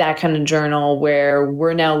of that kind of journal where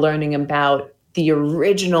we're now learning about the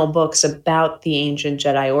original books about the ancient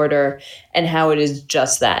Jedi Order and how it is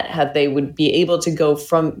just that, how they would be able to go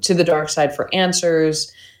to the dark side for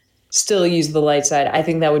answers, still use the light side. I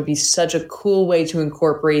think that would be such a cool way to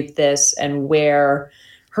incorporate this and where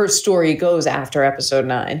her story goes after episode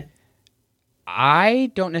 9.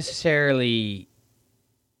 I don't necessarily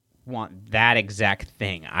want that exact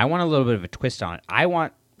thing. I want a little bit of a twist on it. I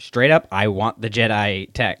want the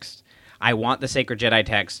Jedi text. I want the Sacred Jedi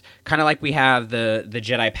text, kind of like we have the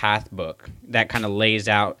Jedi Path book that kind of lays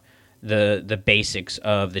out the basics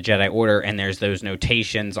of the Jedi Order, and there's those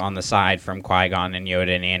notations on the side from Qui-Gon and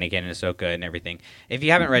Yoda and Anakin and Ahsoka and everything. If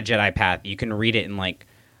you haven't read Jedi Path, you can read it in like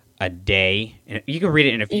a day. You can read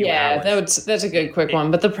it in a few hours. Yeah, that's a good quick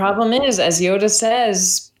one. But the problem is, as Yoda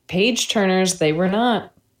says, page turners, they were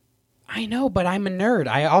not. I know, but I'm a nerd.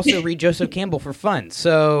 I also read Joseph Campbell for fun.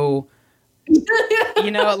 So,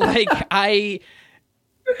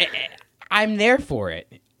 I'm there for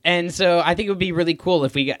it. And so I think it would be really cool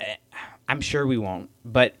if I'm sure we won't,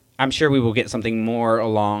 but I'm sure we will get something more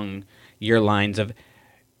along your lines of,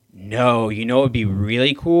 no, it would be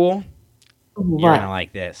really cool? What? You're going to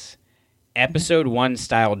like this. Episode 1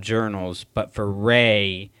 style journals, but for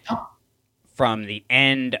Rey from the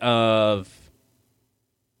end of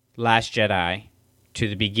Last Jedi to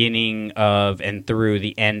the beginning of and through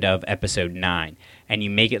the end of episode 9, and you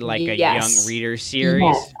make it like a young reader series.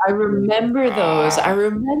 Yes, I remember those.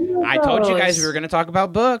 I told you guys we were going to talk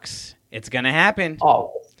about books. It's going to happen.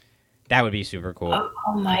 Oh. That would be super cool.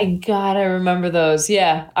 Oh my God, I remember those.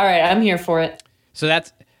 Yeah. All right, I'm here for it. So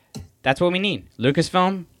that's what we need.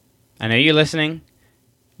 Lucasfilm, I know you're listening.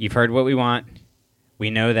 You've heard what we want. We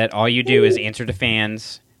know that all you do is answer to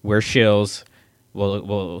fans. We're shills.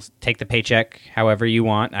 We'll take the paycheck however you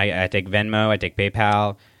want. I take Venmo. I take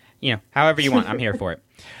PayPal. However you want. I'm here for it.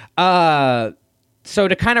 So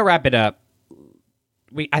to kind of wrap it up,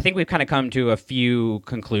 I think we've kind of come to a few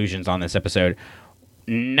conclusions on this episode.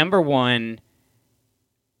 Number one,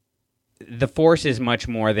 the Force is much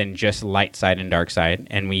more than just light side and dark side,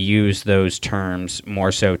 and we use those terms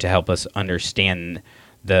more so to help us understand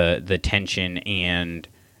the tension and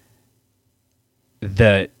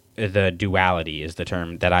the duality is the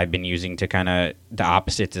term that I've been using to kind of the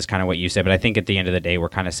opposites is kind of what you said, but I think at the end of the day we're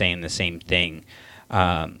kind of saying the same thing.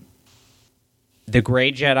 The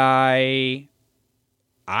Gray Jedi,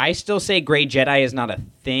 I still say Gray Jedi is not a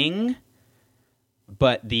thing,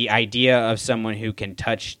 but the idea of someone who can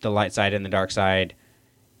touch the light side and the dark side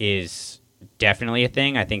is definitely a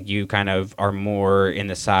thing. I think you kind of are more in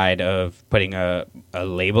the side of putting a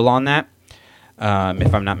label on that,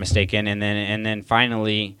 if I'm not mistaken. And then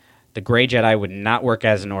finally, the Gray Jedi would not work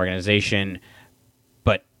as an organization,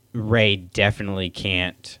 but Rey definitely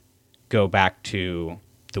can't go back to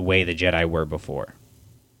the way the Jedi were before.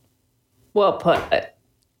 Well put.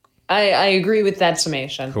 I agree with that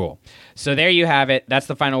summation. Cool. So there you have it. That's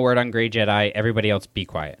the final word on Gray Jedi. Everybody else be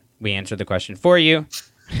quiet. We answered the question for you.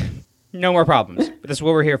 No more problems. But that's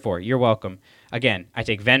what we're here for. You're welcome. Again, I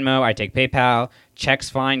take Venmo. I take PayPal. Check's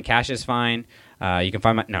fine. Cash is fine. You can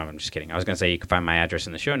find my... No, I'm just kidding. I was going to say you can find my address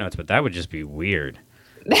in the show notes, but that would just be weird.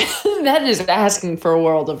 That is asking for a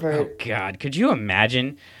world of hurt. Oh, God. Could you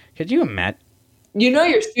imagine?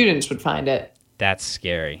 Your students would find it. That's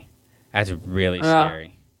scary. That's really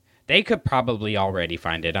scary. They could probably already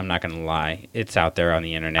find it. I'm not going to lie. It's out there on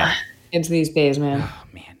the internet. It's these days, man. Oh,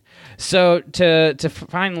 man. So to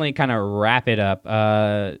finally kind of wrap it up,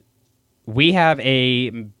 we have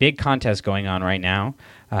a big contest going on right now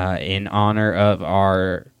in honor of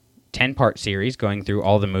our 10-part series going through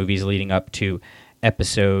all the movies leading up to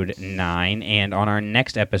episode 9. And on our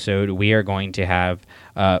next episode, we are going to have...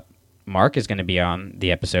 Mark is going to be on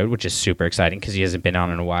the episode, which is super exciting because he hasn't been on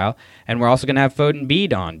in a while. And we're also going to have Foden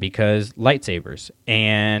Bede on because lightsabers.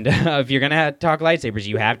 And if you're going to talk lightsabers,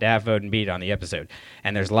 you have to have Foden Bede on the episode.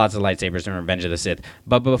 And there's lots of lightsabers in Revenge of the Sith.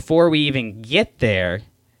 But before we even get there,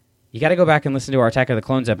 you got to go back and listen to our Attack of the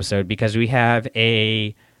Clones episode because we have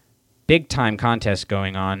a big-time contest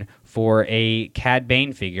going on for a Cad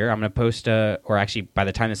Bane figure. I'm going to post or actually by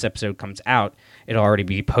the time this episode comes out, it'll already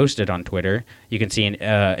be posted on Twitter. You can see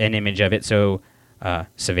an image of it. So,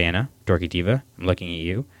 Savannah, Dorky Diva, I'm looking at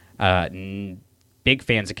you. Big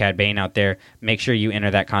fans of Cad Bane out there. Make sure you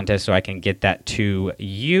enter that contest so I can get that to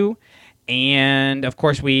you. And, of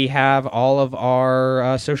course, we have all of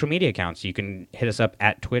our social media accounts. You can hit us up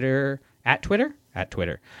at Twitter. At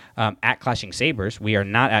Clashing Sabers. We are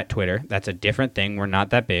not at Twitter. That's a different thing. We're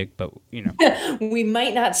not that big, but we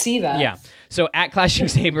might not see that. Yeah. So at Clashing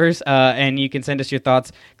Sabers, and you can send us your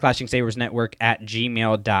thoughts,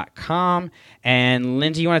 ClashingSabersNetwork@gmail.com. And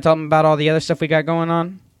Lindsay, you want to tell them about all the other stuff we got going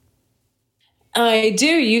on? I do.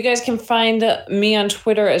 You guys can find me on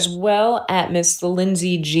Twitter as well at Miss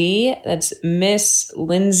Lindsay G. That's Miss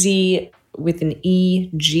Lindsay with an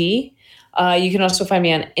E-G. You can also find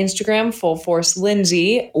me on Instagram, Full Force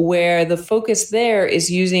Lindsay, where the focus there is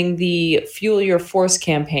using the Fuel Your Force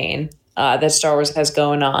campaign that Star Wars has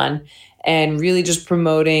going on and really just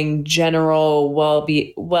promoting general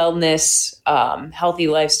wellness, healthy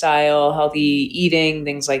lifestyle, healthy eating,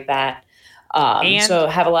 things like that. So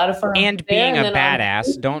have a lot of fun. And being a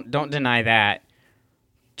badass. Don't deny that.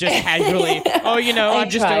 Just casually, I'm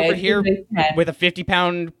just over here with a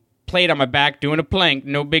 50-pound plate on my back doing a plank.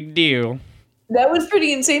 No big deal. That was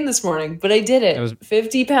pretty insane this morning, but I did it. It was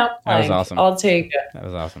 50-pound plank. That was awesome. I'll take it. That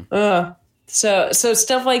was awesome. So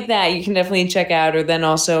stuff like that you can definitely check out. Or then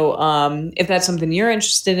also, if that's something you're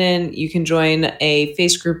interested in, you can join a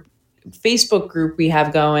Facebook group we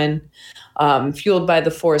have going, Fueled by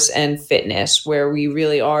the Force and Fitness, where we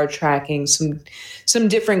really are tracking some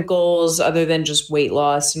different goals other than just weight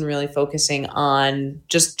loss and really focusing on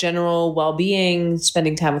just general well-being,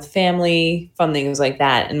 spending time with family, fun things like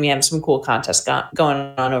that. And we have some cool contests going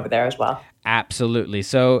on over there as well. Absolutely.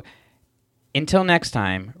 So until next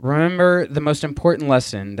time, remember the most important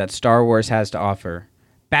lesson that Star Wars has to offer.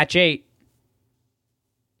 Batch 8.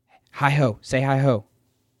 Hi-ho. Say hi-ho.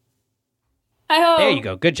 Hi-ho. There you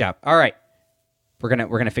go. Good job. All right. We're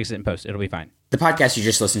gonna fix it in post. It'll be fine. The podcast you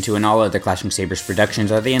just listened to and all other Clashing Sabers productions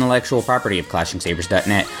are the intellectual property of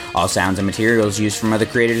ClashingSabers.net. All sounds and materials used from other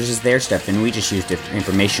creators is their stuff, and we just used it for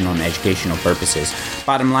informational and educational purposes.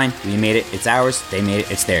 Bottom line, we made it, it's ours, they made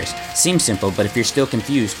it, it's theirs. Seems simple, but if you're still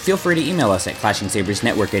confused, feel free to email us at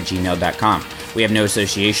ClashingSabersNetwork@gmail.com. We have no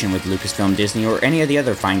association with Lucasfilm, Disney, or any of the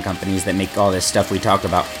other fine companies that make all this stuff we talk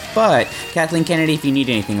about. But, Kathleen Kennedy, if you need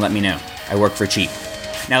anything, let me know. I work for cheap.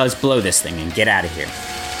 Now let's blow this thing and get out of here.